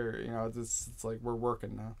business. Or, you know, it's like, we're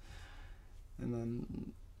working now. And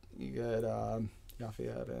then you get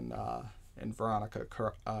Lafayette and Veronica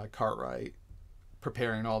Cartwright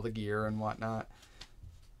preparing all the gear and whatnot.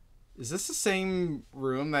 Is this the same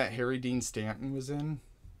room that Harry Dean Stanton was in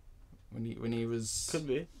when he was? Could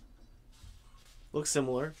be. Looks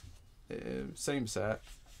similar. Same set.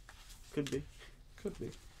 Could be.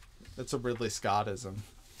 That's a Ridley Scottism.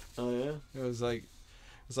 Oh yeah. Is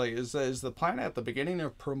the planet at the beginning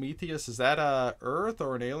of Prometheus? Is that Earth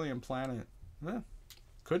or an alien planet?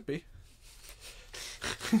 Could be.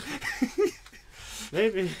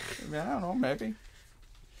 Maybe. I don't know. Maybe.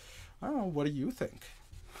 I don't know. What do you think?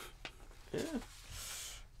 Yeah.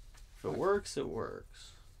 If it works, it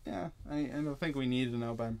works. Yeah, I don't think we need to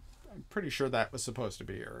know, but I'm pretty sure that was supposed to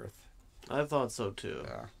be Earth. I thought so too.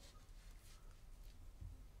 Yeah.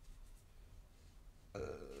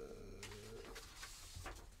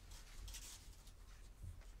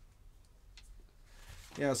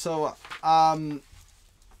 Yeah, so,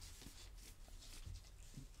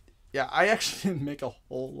 yeah, I actually didn't make a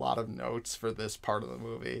whole lot of notes for this part of the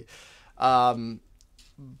movie.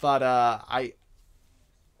 But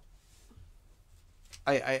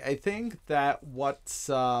I think that what's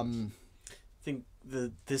I think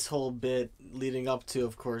this whole bit leading up to,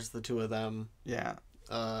 of course, the two of them. Yeah.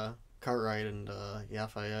 Cartwright and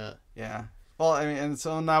Lafayette. Yeah. Well, I mean, and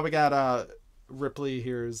so now we got Ripley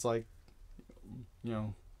here is like, you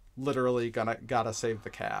know, literally gotta save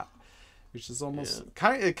the cat, which is almost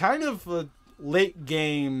kind of a late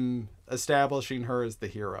game establishing her as the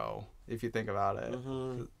hero, if you think about it.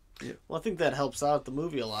 Mm-hmm. Yeah. Well, I think that helps out the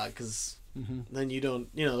movie a lot, because then you don't,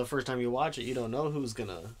 you know, the first time you watch it, you don't know who's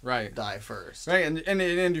gonna die first. Right, and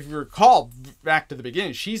if you recall back to the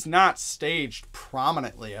beginning, she's not staged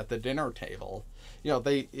prominently at the dinner table. You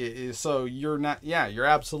know, so you're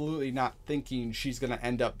absolutely not thinking she's gonna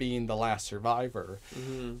end up being the last survivor.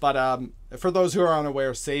 Mm-hmm. But for those who are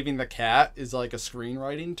unaware, saving the cat is like a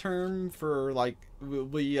screenwriting term for like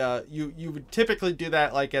you would typically do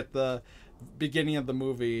that like at the beginning of the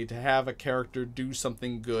movie to have a character do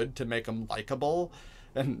something good to make them likable,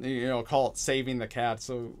 and you know, call it saving the cat.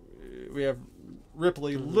 So we have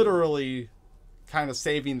Ripley literally kind of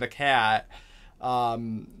saving the cat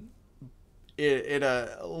in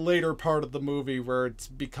a later part of the movie where it's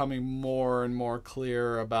becoming more and more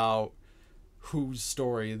clear about whose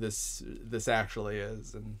story this actually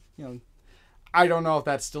is. And you know, I don't know if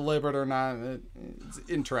that's deliberate or not. It's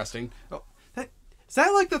interesting. Is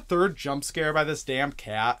that like the third jump scare by this damn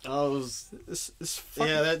cat? Oh,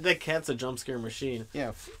 yeah, that cat's a jump scare machine.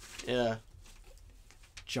 Yeah. Yeah.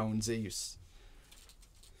 Jonesy, you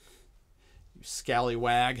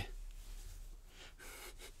scallywag.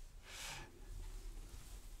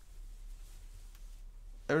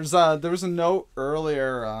 There was a note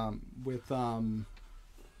earlier with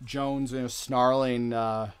Jones, you know, snarling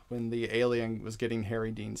when the alien was getting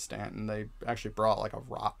Harry Dean Stanton. They actually brought like a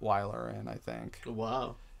Rottweiler in, I think.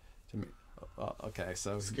 Wow. To me, okay,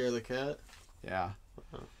 so scare the cat. Yeah.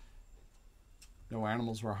 No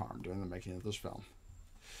animals were harmed during the making of this film.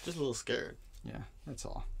 Just a little scared. Yeah, that's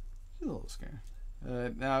all. Just a little scared.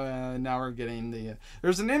 Now we're getting the.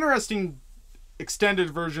 There's an interesting extended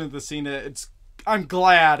version of the scene. I'm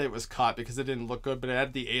glad it was cut because it didn't look good, but it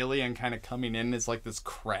had the alien kind of coming in as like this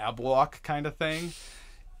crab walk kind of thing.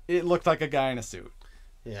 It looked like a guy in a suit.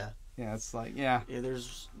 Yeah. Yeah, it's like, yeah. Yeah,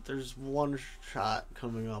 there's one shot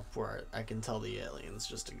coming up where I can tell the alien's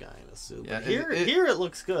just a guy in a suit. Yeah, here it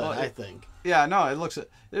looks good, I think. Yeah, no, it looks...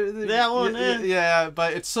 that one, yeah,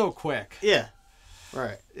 but it's so quick. Yeah.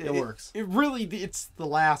 Right. It works. It really, it's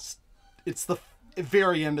the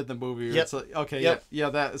very end of the movie. Yep. It's like, okay, yeah,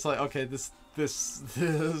 that, it's like, okay, this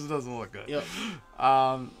doesn't look good. Yep.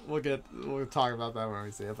 We'll talk about that when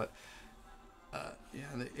we see it, but yeah,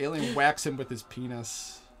 the alien whacks him with his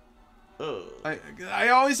penis. Oh. I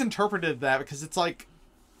always interpreted that because it's like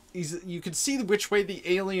you can see which way the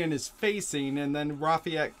alien is facing, and then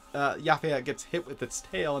Lafayette gets hit with its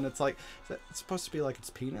tail, and it's like, is that supposed to be like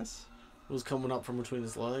its penis? It was coming up from between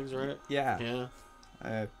his legs, right? Yeah.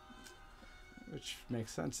 Yeah. Which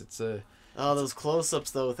makes sense. It's a... Oh, those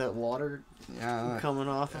close-ups though with that water coming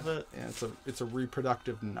off of it. Yeah, it's a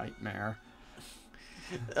reproductive nightmare.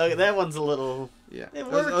 Okay, that one's a little. Yeah, it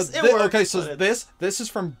works. It works. Okay, so this is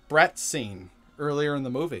from Brett's scene earlier in the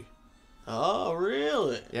movie. Oh,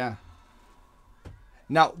 really? Yeah.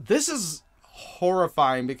 Now this is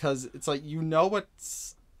horrifying because it's like, you know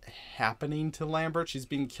what's happening to Lambert. She's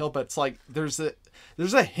being killed, but it's like there's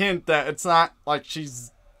a hint that it's not like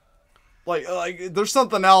she's like there's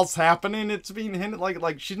something else happening. It's being hinted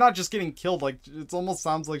like she's not just getting killed. Like it almost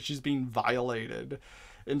sounds like she's being violated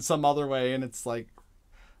in some other way, and it's like,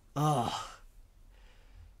 ugh.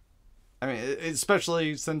 I mean,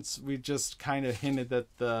 especially since we just kind of hinted that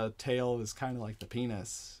the tail is kind of like the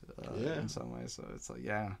penis in some way. So it's like,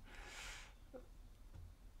 yeah.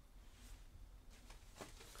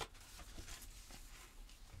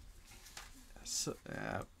 So,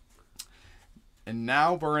 and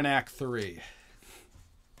now we're in Act 3.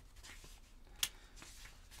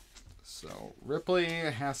 So Ripley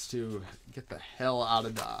has to get the hell out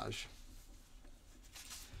of Dodge.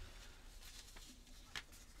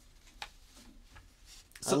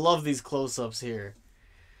 I love these close-ups here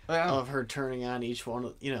of her turning on each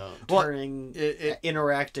one,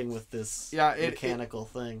 interacting with this mechanical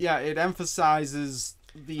thing. Yeah, it emphasizes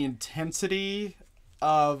the intensity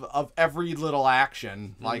of every little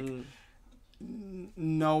action, like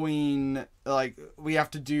knowing like we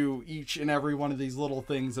have to do each and every one of these little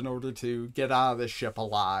things in order to get out of the ship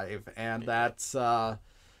alive, and that's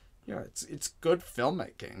it's good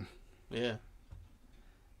filmmaking. Yeah.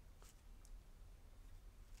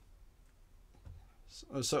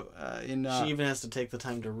 So she even has to take the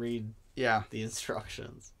time to read the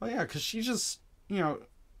instructions. Oh yeah, because she just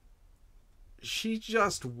she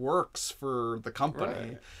just works for the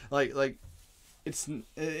company. Right. Like it's,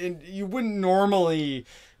 and you wouldn't normally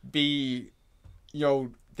be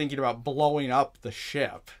thinking about blowing up the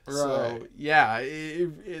ship. Right. So yeah,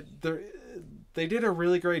 they did a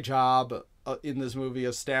really great job in this movie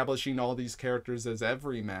establishing all these characters as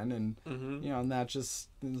everymen, and and that just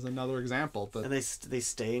is another example. But and they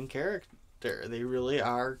stay in character. They really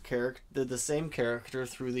are they're the same character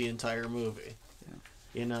through the entire movie.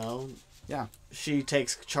 Yeah. Yeah. She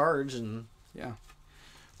takes charge and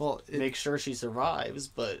makes sure she survives,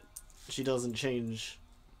 but she doesn't change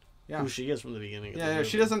who she is from the beginning. Yeah,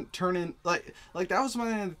 she doesn't turn in like that was one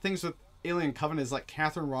of the things with Alien Covenant is like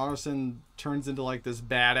Catherine Waterston turns into like this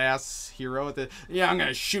badass hero at I'm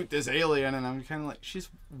gonna shoot this alien, and I'm kind of like, she's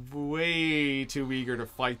way too eager to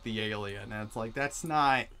fight the alien, and it's like that's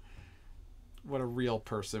not what a real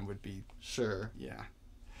person would be. Sure. Yeah.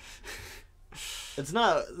 It's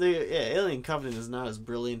not Alien Covenant is not as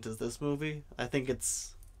brilliant as this movie. I think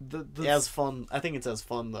it's as fun. I think it's as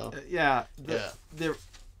fun though.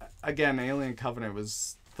 Again, Alien Covenant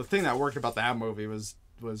was the thing that worked about that movie was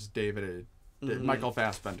Michael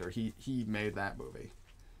Fassbender. He made that movie.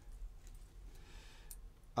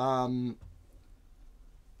 So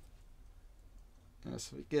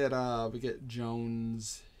we get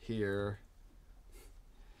Jones here.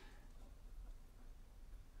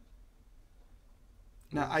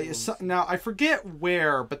 Now I forget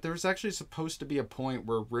where, but there's actually supposed to be a point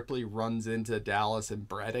where Ripley runs into Dallas and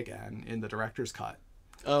Brett again in the director's cut.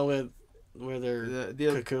 Oh, where they're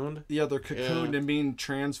cocooned? Yeah, they're cocooned and being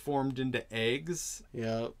transformed into eggs.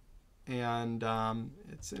 Yeah. And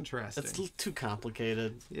it's interesting. It's too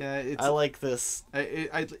complicated. Yeah, I like this.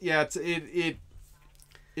 It's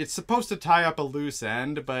supposed to tie up a loose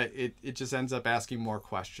end, but it just ends up asking more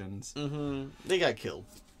questions. They got killed.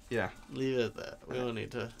 Yeah. Leave it at that. We don't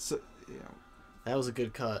need to. So, that was a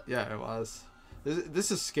good cut. Yeah, it was. This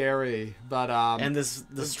is scary, but and the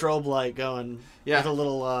strobe light going with a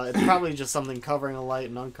little it's probably just something covering a light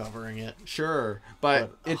and uncovering it. Sure,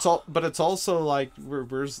 but it's also like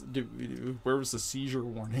where's the seizure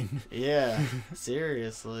warning? Yeah,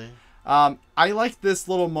 seriously. I like this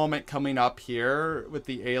little moment coming up here with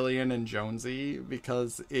the alien and Jonesy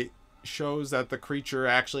because it shows that the creature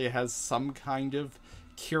actually has some kind of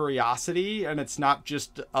curiosity, and it's not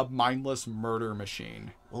just a mindless murder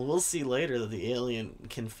machine. Well, we'll see later that the alien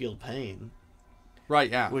can feel pain.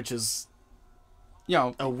 Right, yeah. Which is,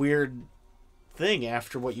 a weird thing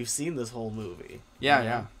after what you've seen this whole movie.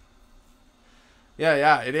 Yeah.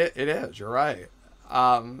 It is. You're right.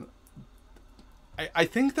 I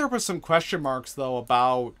think there was some question marks, though,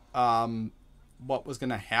 about what was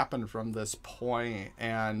going to happen from this point,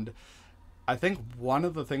 and I think one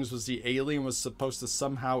of the things was the alien was supposed to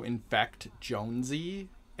somehow infect Jonesy,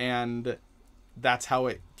 and that's how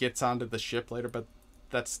it gets onto the ship later, but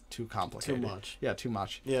that's too complicated. Too much. Yeah, too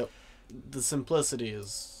much. Yep. The simplicity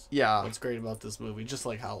is what's great about this movie, just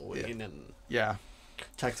like Halloween and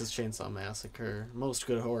Texas Chainsaw Massacre. Most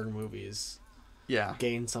good horror movies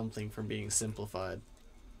gain something from being simplified.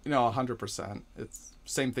 100%. It's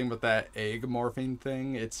same thing with that egg morphing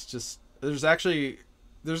thing. It's just there's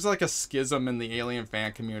like a schism in the Alien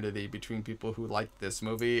fan community between people who like this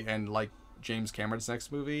movie and like James Cameron's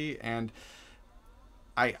next movie, and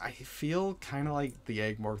I feel kind of like the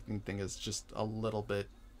egg morphing thing is just a little bit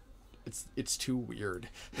it's too weird.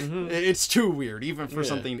 Mm-hmm. It's too weird, even for Yeah.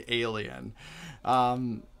 something alien. I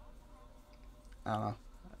don't know.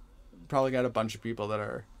 Probably got a bunch of people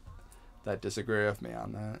that disagree with me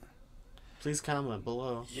on that. Please comment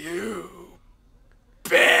below. You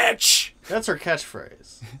bitch. That's her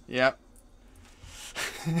catchphrase. Yep.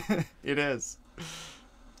 It is.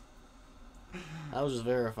 I was just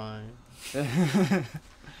verifying. Yeah,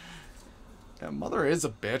 Mother is a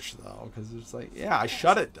bitch though, because it's like, yeah, I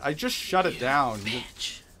just shut it down.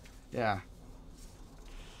 Bitch. Yeah.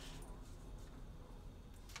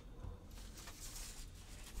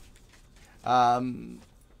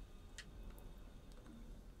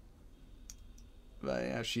 But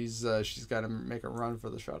yeah, she's got to make a run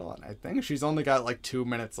for the shuttle, and I think she's only got like 2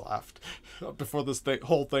 minutes left before this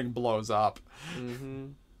whole thing blows up. Mm-hmm.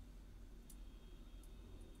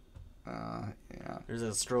 Yeah. There's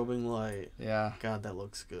that strobing light. Yeah. God, that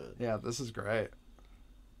looks good. Yeah, this is great.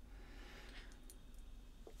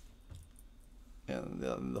 And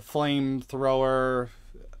the flamethrower,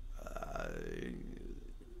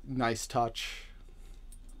 nice touch.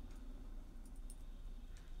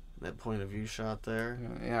 That point of view shot there.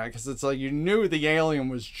 Yeah, because it's like you knew the alien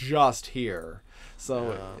was just here,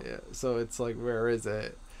 so Yeah. so it's like, where is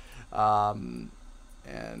it? And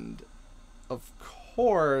of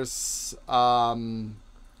course,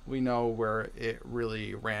 we know where it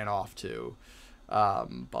really ran off to,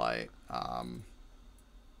 but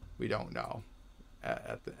we don't know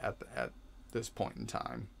at this point in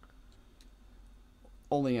time.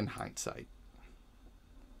 Only in hindsight.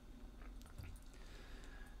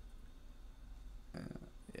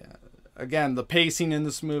 Again, the pacing in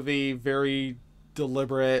this movie, very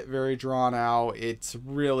deliberate, very drawn out. It's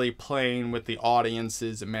really playing with the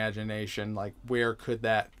audience's imagination, like where could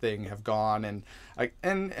that thing have gone, and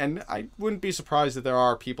I wouldn't be surprised if there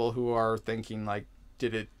are people who are thinking like,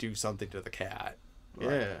 did it do something to the cat?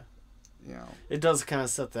 Like, Yeah. you know. It does kind of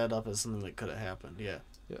set that up as something that could have happened. Yeah.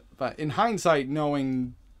 Yeah. But in hindsight,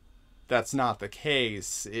 knowing that's not the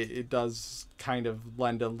case, it does kind of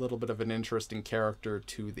lend a little bit of an interesting character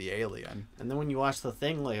to the alien. And then when you watch The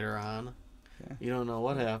Thing later on, Yeah. you don't know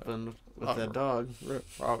what happened with that dog.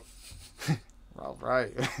 Well,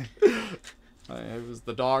 right.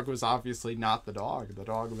 The dog was obviously not the dog. The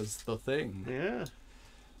dog was the thing. Yeah.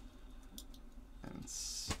 And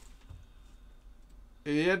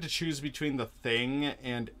you had to choose between the Thing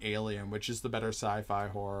and Alien, which is the better sci-fi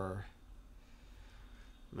horror.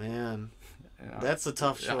 Man, You know? that's a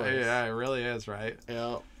tough choice. Yeah, it really is, right?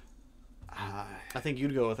 Yeah. I think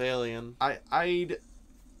you'd go with Alien. I'd.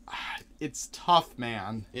 It's tough,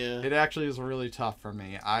 man. Yeah. It actually is really tough for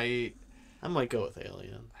me. I might go with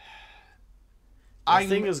Alien. The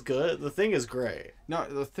Thing is good. The Thing is great. No,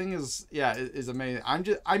 the Thing is, yeah, is amazing.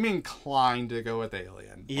 I'm inclined to go with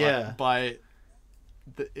Alien. Yeah. But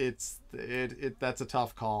that's a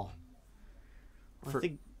tough call. I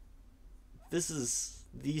think this is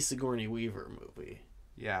the Sigourney Weaver movie.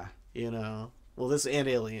 Yeah. You know? Well, this and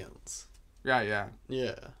Aliens. Yeah.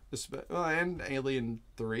 Yeah. Well, and Alien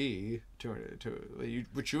 3,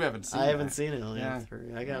 which you haven't seen. I haven't yet. seen Alien Yeah.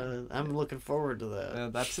 3. I'm looking forward to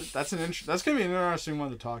that. That's gonna be an interesting one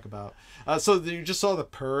to talk about. So you just saw the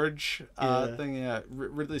Purge thing. Yeah,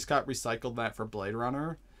 Ridley Scott recycled that for Blade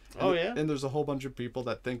Runner. And, and there's a whole bunch of people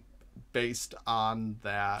that think, based on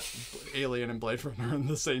that, Alien and Blade Runner are in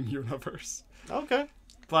the same universe. Okay.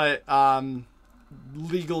 But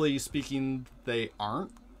legally speaking, they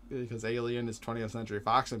aren't, because Alien is 20th Century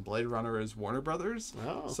Fox and Blade Runner is Warner Brothers.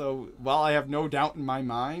 Oh. So while I have no doubt in my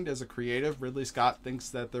mind as a creative, Ridley Scott thinks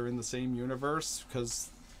that they're in the same universe, because,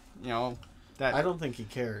 you know, that I don't think he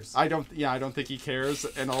cares. I don't think he cares.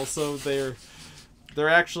 And also they're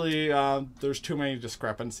actually there's too many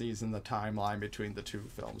discrepancies in the timeline between the two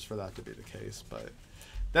films for that to be the case. But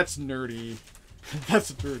that's nerdy.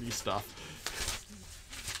 That's nerdy stuff.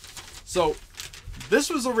 So this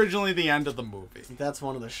was originally the end of the movie. That's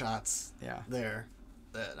one of the shots there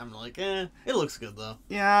that I'm like, it looks good though.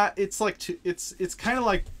 Yeah, it's like it's kind of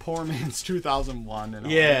like Poor Man's 2001 and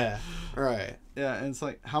all. Yeah. Right. Yeah, and it's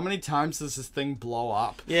like, how many times does this thing blow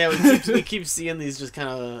up? Yeah, we keep seeing these just kind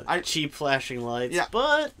of cheap flashing lights. Yeah.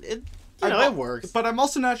 But it works. But I'm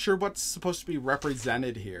also not sure what's supposed to be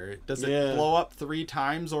represented here. Does it blow up 3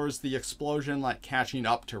 times, or is the explosion like catching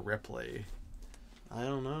up to Ripley? I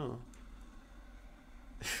don't know.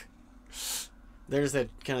 There's that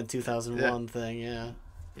kind of 2001 thing, yeah.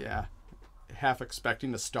 Yeah. Half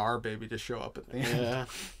expecting the Star Baby to show up at the end. Yeah.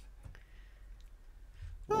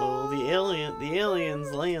 Well, the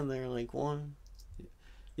alien's laying there like one.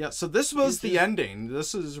 Yeah, so this was the ending.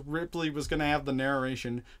 This is Ripley was going to have the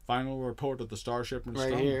narration, final report of the starship and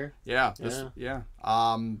Right here. Yeah,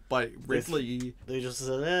 but Ridley they just said,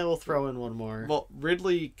 we'll throw in one more. Well,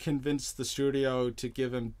 Ridley convinced the studio to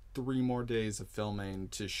give him 3 more days of filming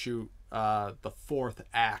to shoot the 4th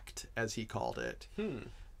act, as he called it.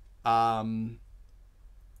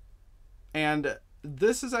 And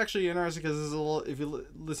this is actually interesting because if you're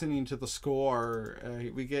listening to the score,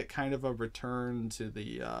 we get kind of a return to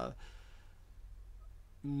the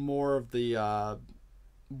more of the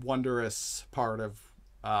wondrous part of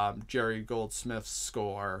Jerry Goldsmith's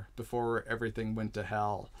score before everything went to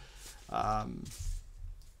hell.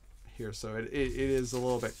 Here, so it is a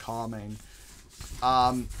little bit calming,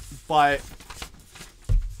 but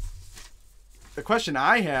the question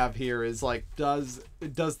I have here is like, does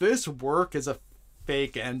this work as a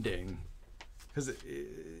fake ending? Because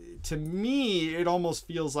to me it almost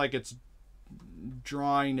feels like it's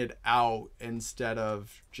drawing it out instead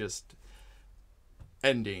of just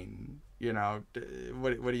ending. What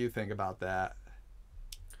do you think about that?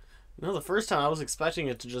 No, the first time I was expecting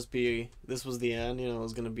it to just be, this was the end, it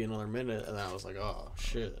was going to be another minute, and then I was like, oh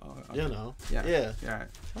shit. Okay. Yeah.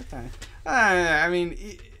 Okay. I mean,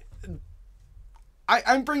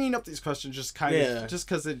 I'm bringing up these questions just just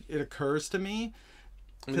because it occurs to me.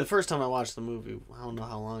 I mean, the first time I watched the movie, I don't know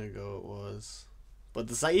how long ago it was, but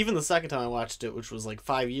even the second time I watched it, which was like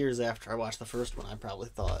 5 years after I watched the first one, I probably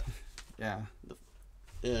thought,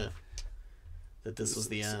 that this was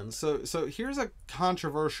the end. So here's a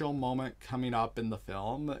controversial moment coming up in the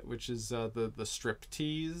film, which is the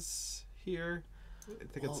striptease here. I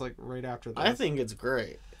think it's like right after this. I think it's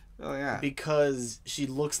great. Oh yeah, because she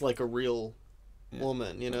looks like a real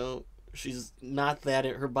woman. She's not that.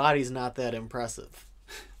 Her body's not that impressive.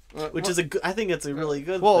 Which is I think it's a really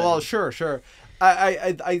good thing. Well, sure.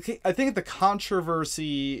 I think the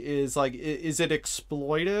controversy is like, is it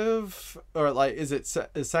exploitive, or like is it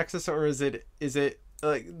sexist, or is it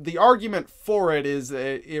like, the argument for it is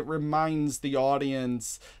it reminds the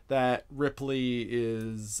audience that Ripley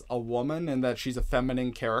is a woman and that she's a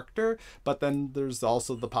feminine character, but then there's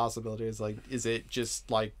also the possibility is like, is it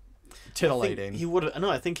just like titillating?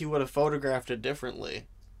 I think he would have photographed it differently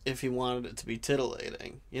if he wanted it to be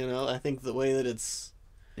titillating. I think the way that it's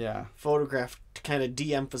photographed kind of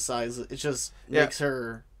de-emphasizes it. It just makes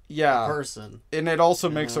her a person, and it also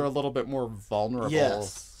makes her a little bit more vulnerable.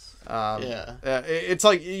 It's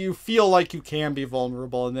like you feel like you can be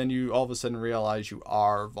vulnerable, and then you all of a sudden realize you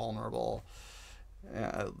are vulnerable.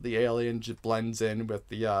 The alien just blends in with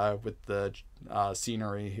the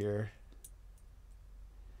scenery here.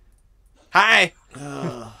 Hi.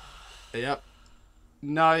 Yep.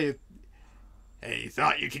 No, you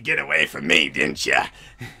thought you could get away from me, didn't you?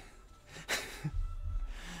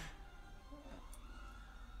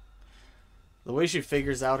 The way she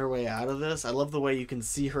figures out her way out of this, I love the way you can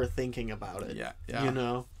see her thinking about it.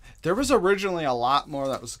 Yeah. There was originally a lot more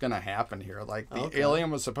that was going to happen here. Like, the alien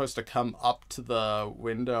was supposed to come up to the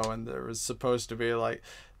window, and there was supposed to be, like,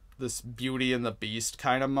 this Beauty and the Beast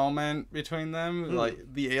kind of moment between them.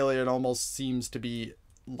 Like, the alien almost seems to be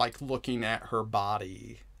like looking at her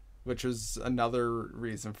body, which is another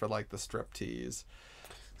reason for like the striptease.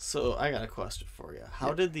 So I got a question for you.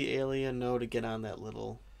 How did the alien know to get on that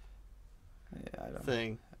little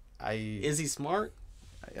thing? Is he smart?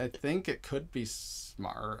 I think it could be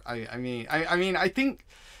smart. I mean, I think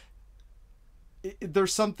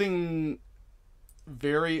there's something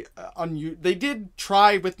very unusual. They did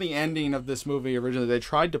try with the ending of this movie originally. They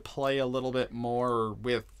tried to play a little bit more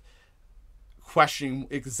with questioning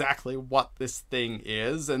exactly what this thing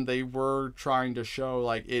is, and they were trying to show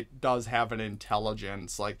like it does have an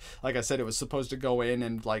intelligence. Like I said, it was supposed to go in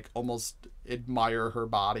and like almost admire her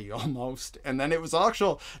body almost, and then it was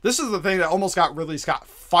this is the thing that almost got Ridley Scott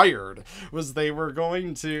fired, was they were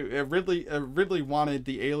going to Ridley wanted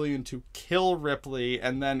the alien to kill Ripley,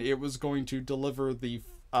 and then it was going to deliver the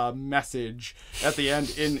message at the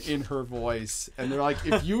end in her voice, and they're like,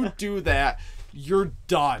 if you do that, you're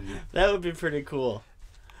done. That would be pretty cool.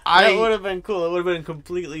 That would have been cool. It would have been a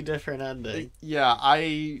completely different ending. Yeah,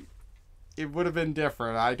 it would have been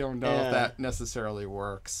different. I don't know if that necessarily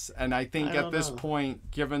works. And I think at this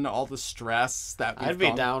point, given all the stress that I'd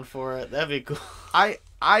be down for it. That'd be cool.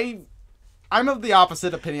 I'm of the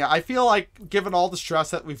opposite opinion. I feel like given all the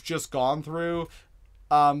stress that we've just gone through,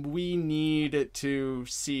 we need to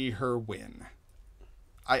see her win.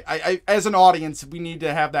 I as an audience, we need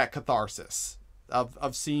to have that catharsis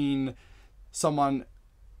of seeing someone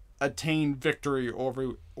attain victory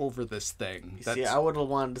over this thing. See, I would have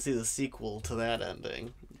wanted to see the sequel to that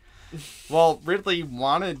ending. Well, Ridley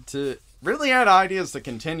wanted to really had ideas to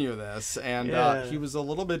continue this, and Yeah. he was a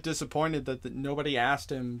little bit disappointed that nobody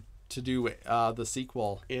asked him to do the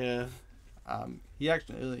sequel. Yeah.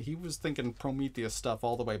 He was thinking Prometheus stuff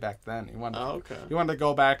all the way back then. He wanted Okay. he wanted to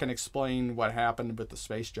go back and explain what happened with the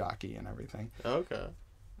space jockey and everything. Okay.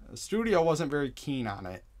 The studio wasn't very keen on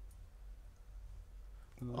it.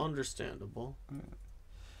 Understandable.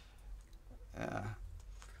 Yeah.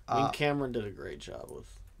 I mean, Cameron did a great job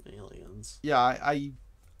with Aliens. Yeah,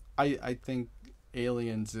 I think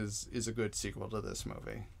Aliens is a good sequel to this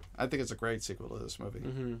movie. I think it's a great sequel to this movie.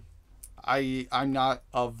 Mm-hmm. I'm not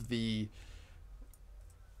of the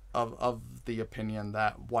opinion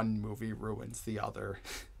that one movie ruins the other.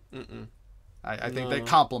 Mm-mm. I think they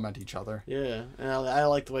complement each other. Yeah, and I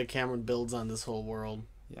like the way Cameron builds on this whole world.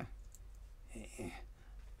 Yeah.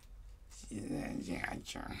 Yeah,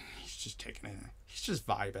 sure. He's just taking it. He's just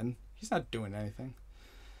vibing. He's not doing anything.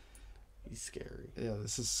 He's scary. Yeah,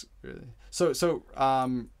 this is really so.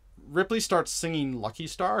 Ripley starts singing "Lucky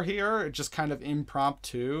Star" here, just kind of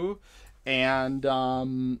impromptu, and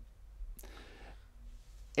the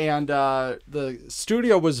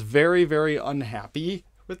studio was very, very unhappy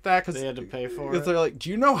with that because They had to pay for it. they're like, "Do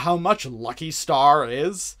you know how much Lucky Star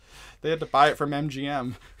is?" They had to buy it from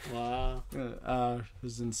MGM. Wow. It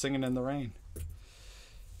was in Singing in the Rain.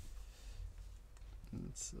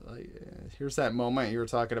 It's like, here's that moment you were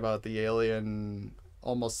talking about, the alien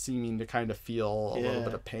almost seeming to kind of feel a little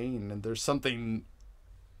bit of pain, and there's something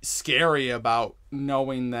scary about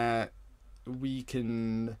knowing that we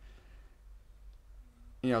can,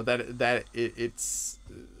 that it's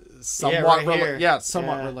somewhat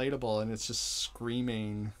somewhat relatable, and it's just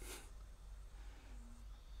screaming.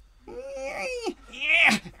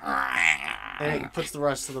 And it puts the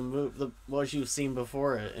rest of the movie, what you've seen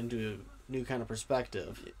before it, into a new kind of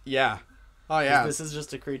perspective. Yeah. Oh yeah. This is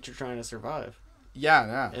just a creature trying to survive.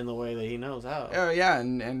 Yeah. In the way that he knows how. Oh yeah,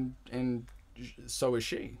 and so is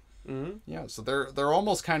she. Mm-hmm. Yeah. So they're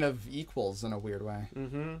almost kind of equals in a weird way.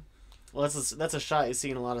 Mm-hmm. Well, that's a shot you see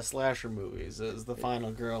in a lot of slasher movies. Is the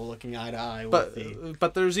final girl looking eye to eye with the.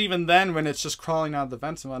 But there's even then when it's just crawling out of the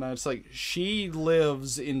vents and whatnot. It's like she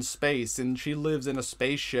lives in space and she lives in a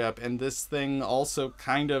spaceship, and this thing also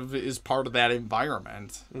kind of is part of that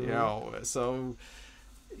environment. Mm-hmm. So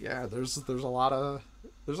yeah, there's a lot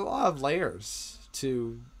of layers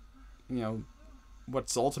to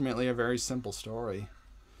what's ultimately a very simple story.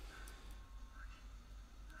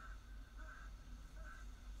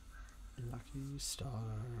 Lucky Star.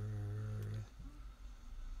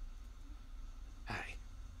 Hi.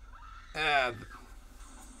 Yeah.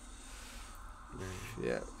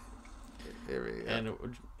 Here we go. And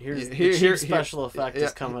here's the cheap special effect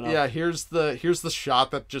is coming up. Yeah, here's the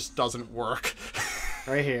shot that just doesn't work.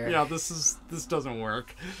 Right here. Yeah, this doesn't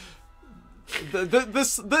work.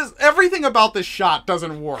 This everything about this shot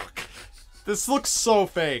doesn't work. This looks so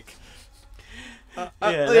fake.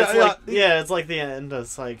 It's like the end of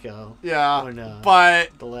Psycho. Yeah, when,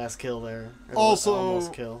 but the last kill there. Also,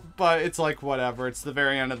 almost kill. But it's like whatever. It's the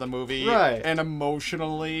very end of the movie, right? And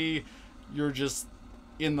emotionally, you're just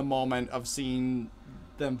in the moment of seeing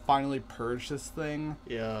them finally purge this thing.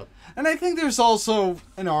 Yeah. And I think there's also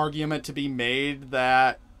an argument to be made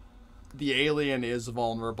that the alien is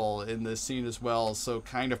vulnerable in this scene as well. So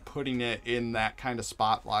kind of putting it in that kind of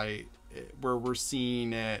spotlight where we're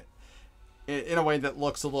seeing it in a way that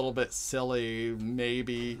looks a little bit silly,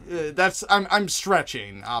 maybe. I'm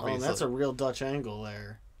stretching, obviously. Oh, that's a real Dutch angle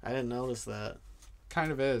there. I didn't notice that.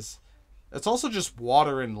 Kind of is. It's also just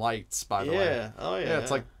water and lights, by the way. Yeah. Oh yeah. Yeah,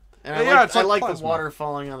 it's like. And I like plasma. the water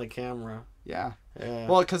falling on the camera. Yeah. Yeah.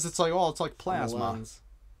 Well, because it's like plasma.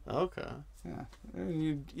 Okay. Yeah,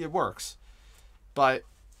 it works. But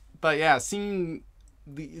yeah, seeing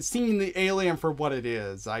the alien for what it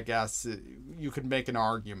is, I guess you could make an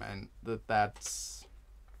argument that's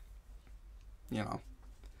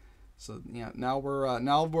So yeah, now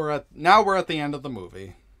we're at the end of the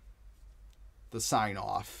movie. The sign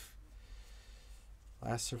off.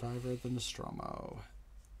 Last survivor of the Nostromo.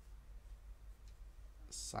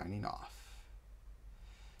 Signing off.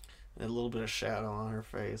 And a little bit of shadow on her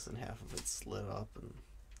face, and half of it's lit up, and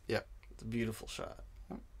yep, it's a beautiful shot.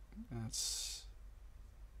 That's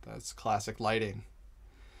classic lighting.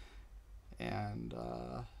 And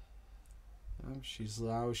she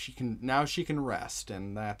can rest,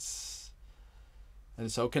 and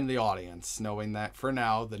so can the audience, knowing that for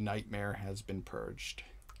now the nightmare has been purged.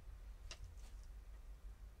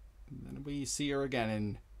 And then we see her again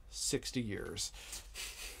in 60 years.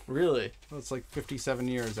 Really? Well, it's like 57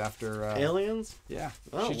 years after Aliens? Yeah.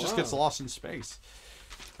 Oh, she just gets lost in space.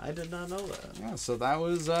 I did not know that. Yeah, so that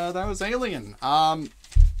was Alien.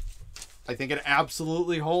 I think it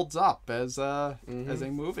absolutely holds up as a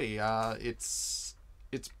movie. It's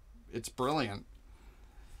brilliant.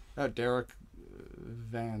 Derek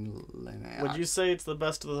Van Linen. Would you say it's the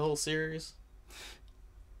best of the whole series?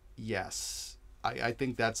 Yes. I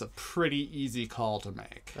think that's a pretty easy call to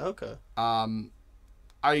make. Okay.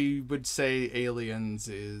 I would say Aliens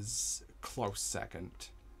is close second.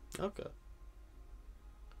 Okay.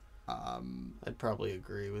 I'd probably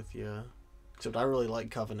agree with you. Except I really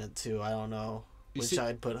like Covenant too. I don't know which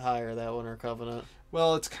I'd put higher, that one or Covenant.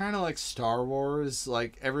 Well, it's kind of like Star Wars.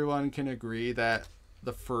 Like, everyone can agree that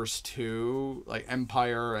the first two, like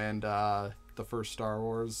Empire and the first Star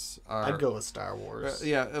Wars, are... I'd go with Star Wars.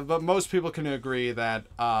 Yeah, but most people can agree that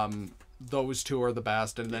those two are the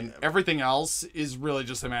best, and then everything else is really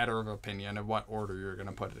just a matter of opinion of what order you're going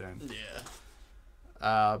to put it in.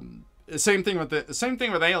 Yeah. Same thing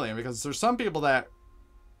with Alien, because there's some people that,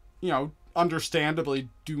 understandably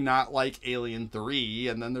do not like Alien 3,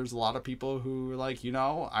 and then there's a lot of people who are like,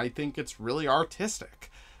 I think it's really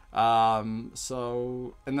artistic. And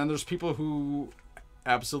then there's people who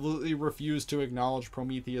absolutely refuse to acknowledge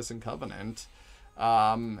Prometheus and Covenant.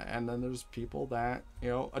 And then there's people that,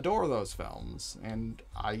 adore those films. And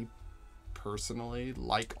I personally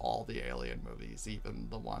like all the Alien movies, even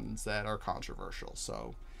the ones that are controversial.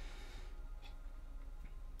 So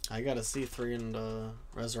I gotta see 3 and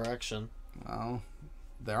Resurrection. Well,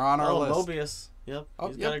 they're on our list. Mobius. Yep.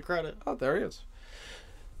 He's got a credit. Oh, there he is.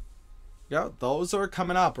 Yeah, those are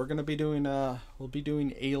coming up. We're gonna be doing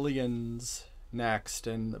Aliens next,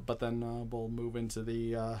 but then we'll move into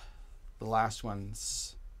the last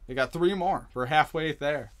ones. We got 3 more. We're halfway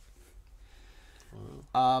there.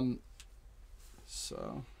 Wow.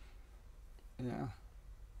 So yeah,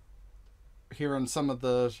 hearing some of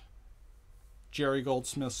the Jerry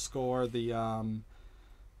Goldsmith score, the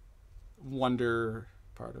Wonder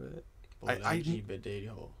part of it.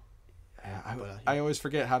 I always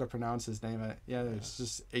forget how to pronounce his name. It's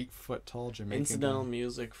just 8-foot tall Jamaican. Incidental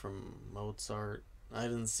music from Mozart. I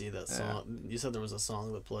didn't see that song. You said there was a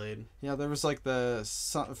song that played. Yeah, there was like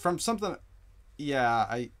from something.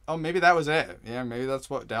 Yeah, maybe that was it. Yeah, maybe that's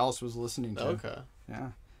what Dallas was listening to. Okay.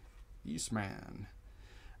 Yeah, Eastman.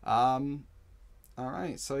 All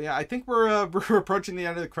right, so yeah, I think we're approaching the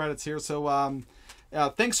end of the credits here. So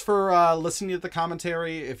thanks for listening to the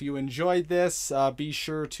commentary. If you enjoyed this, be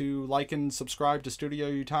sure to like and subscribe to Studio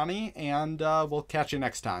Yutani, and we'll catch you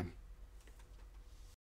next time.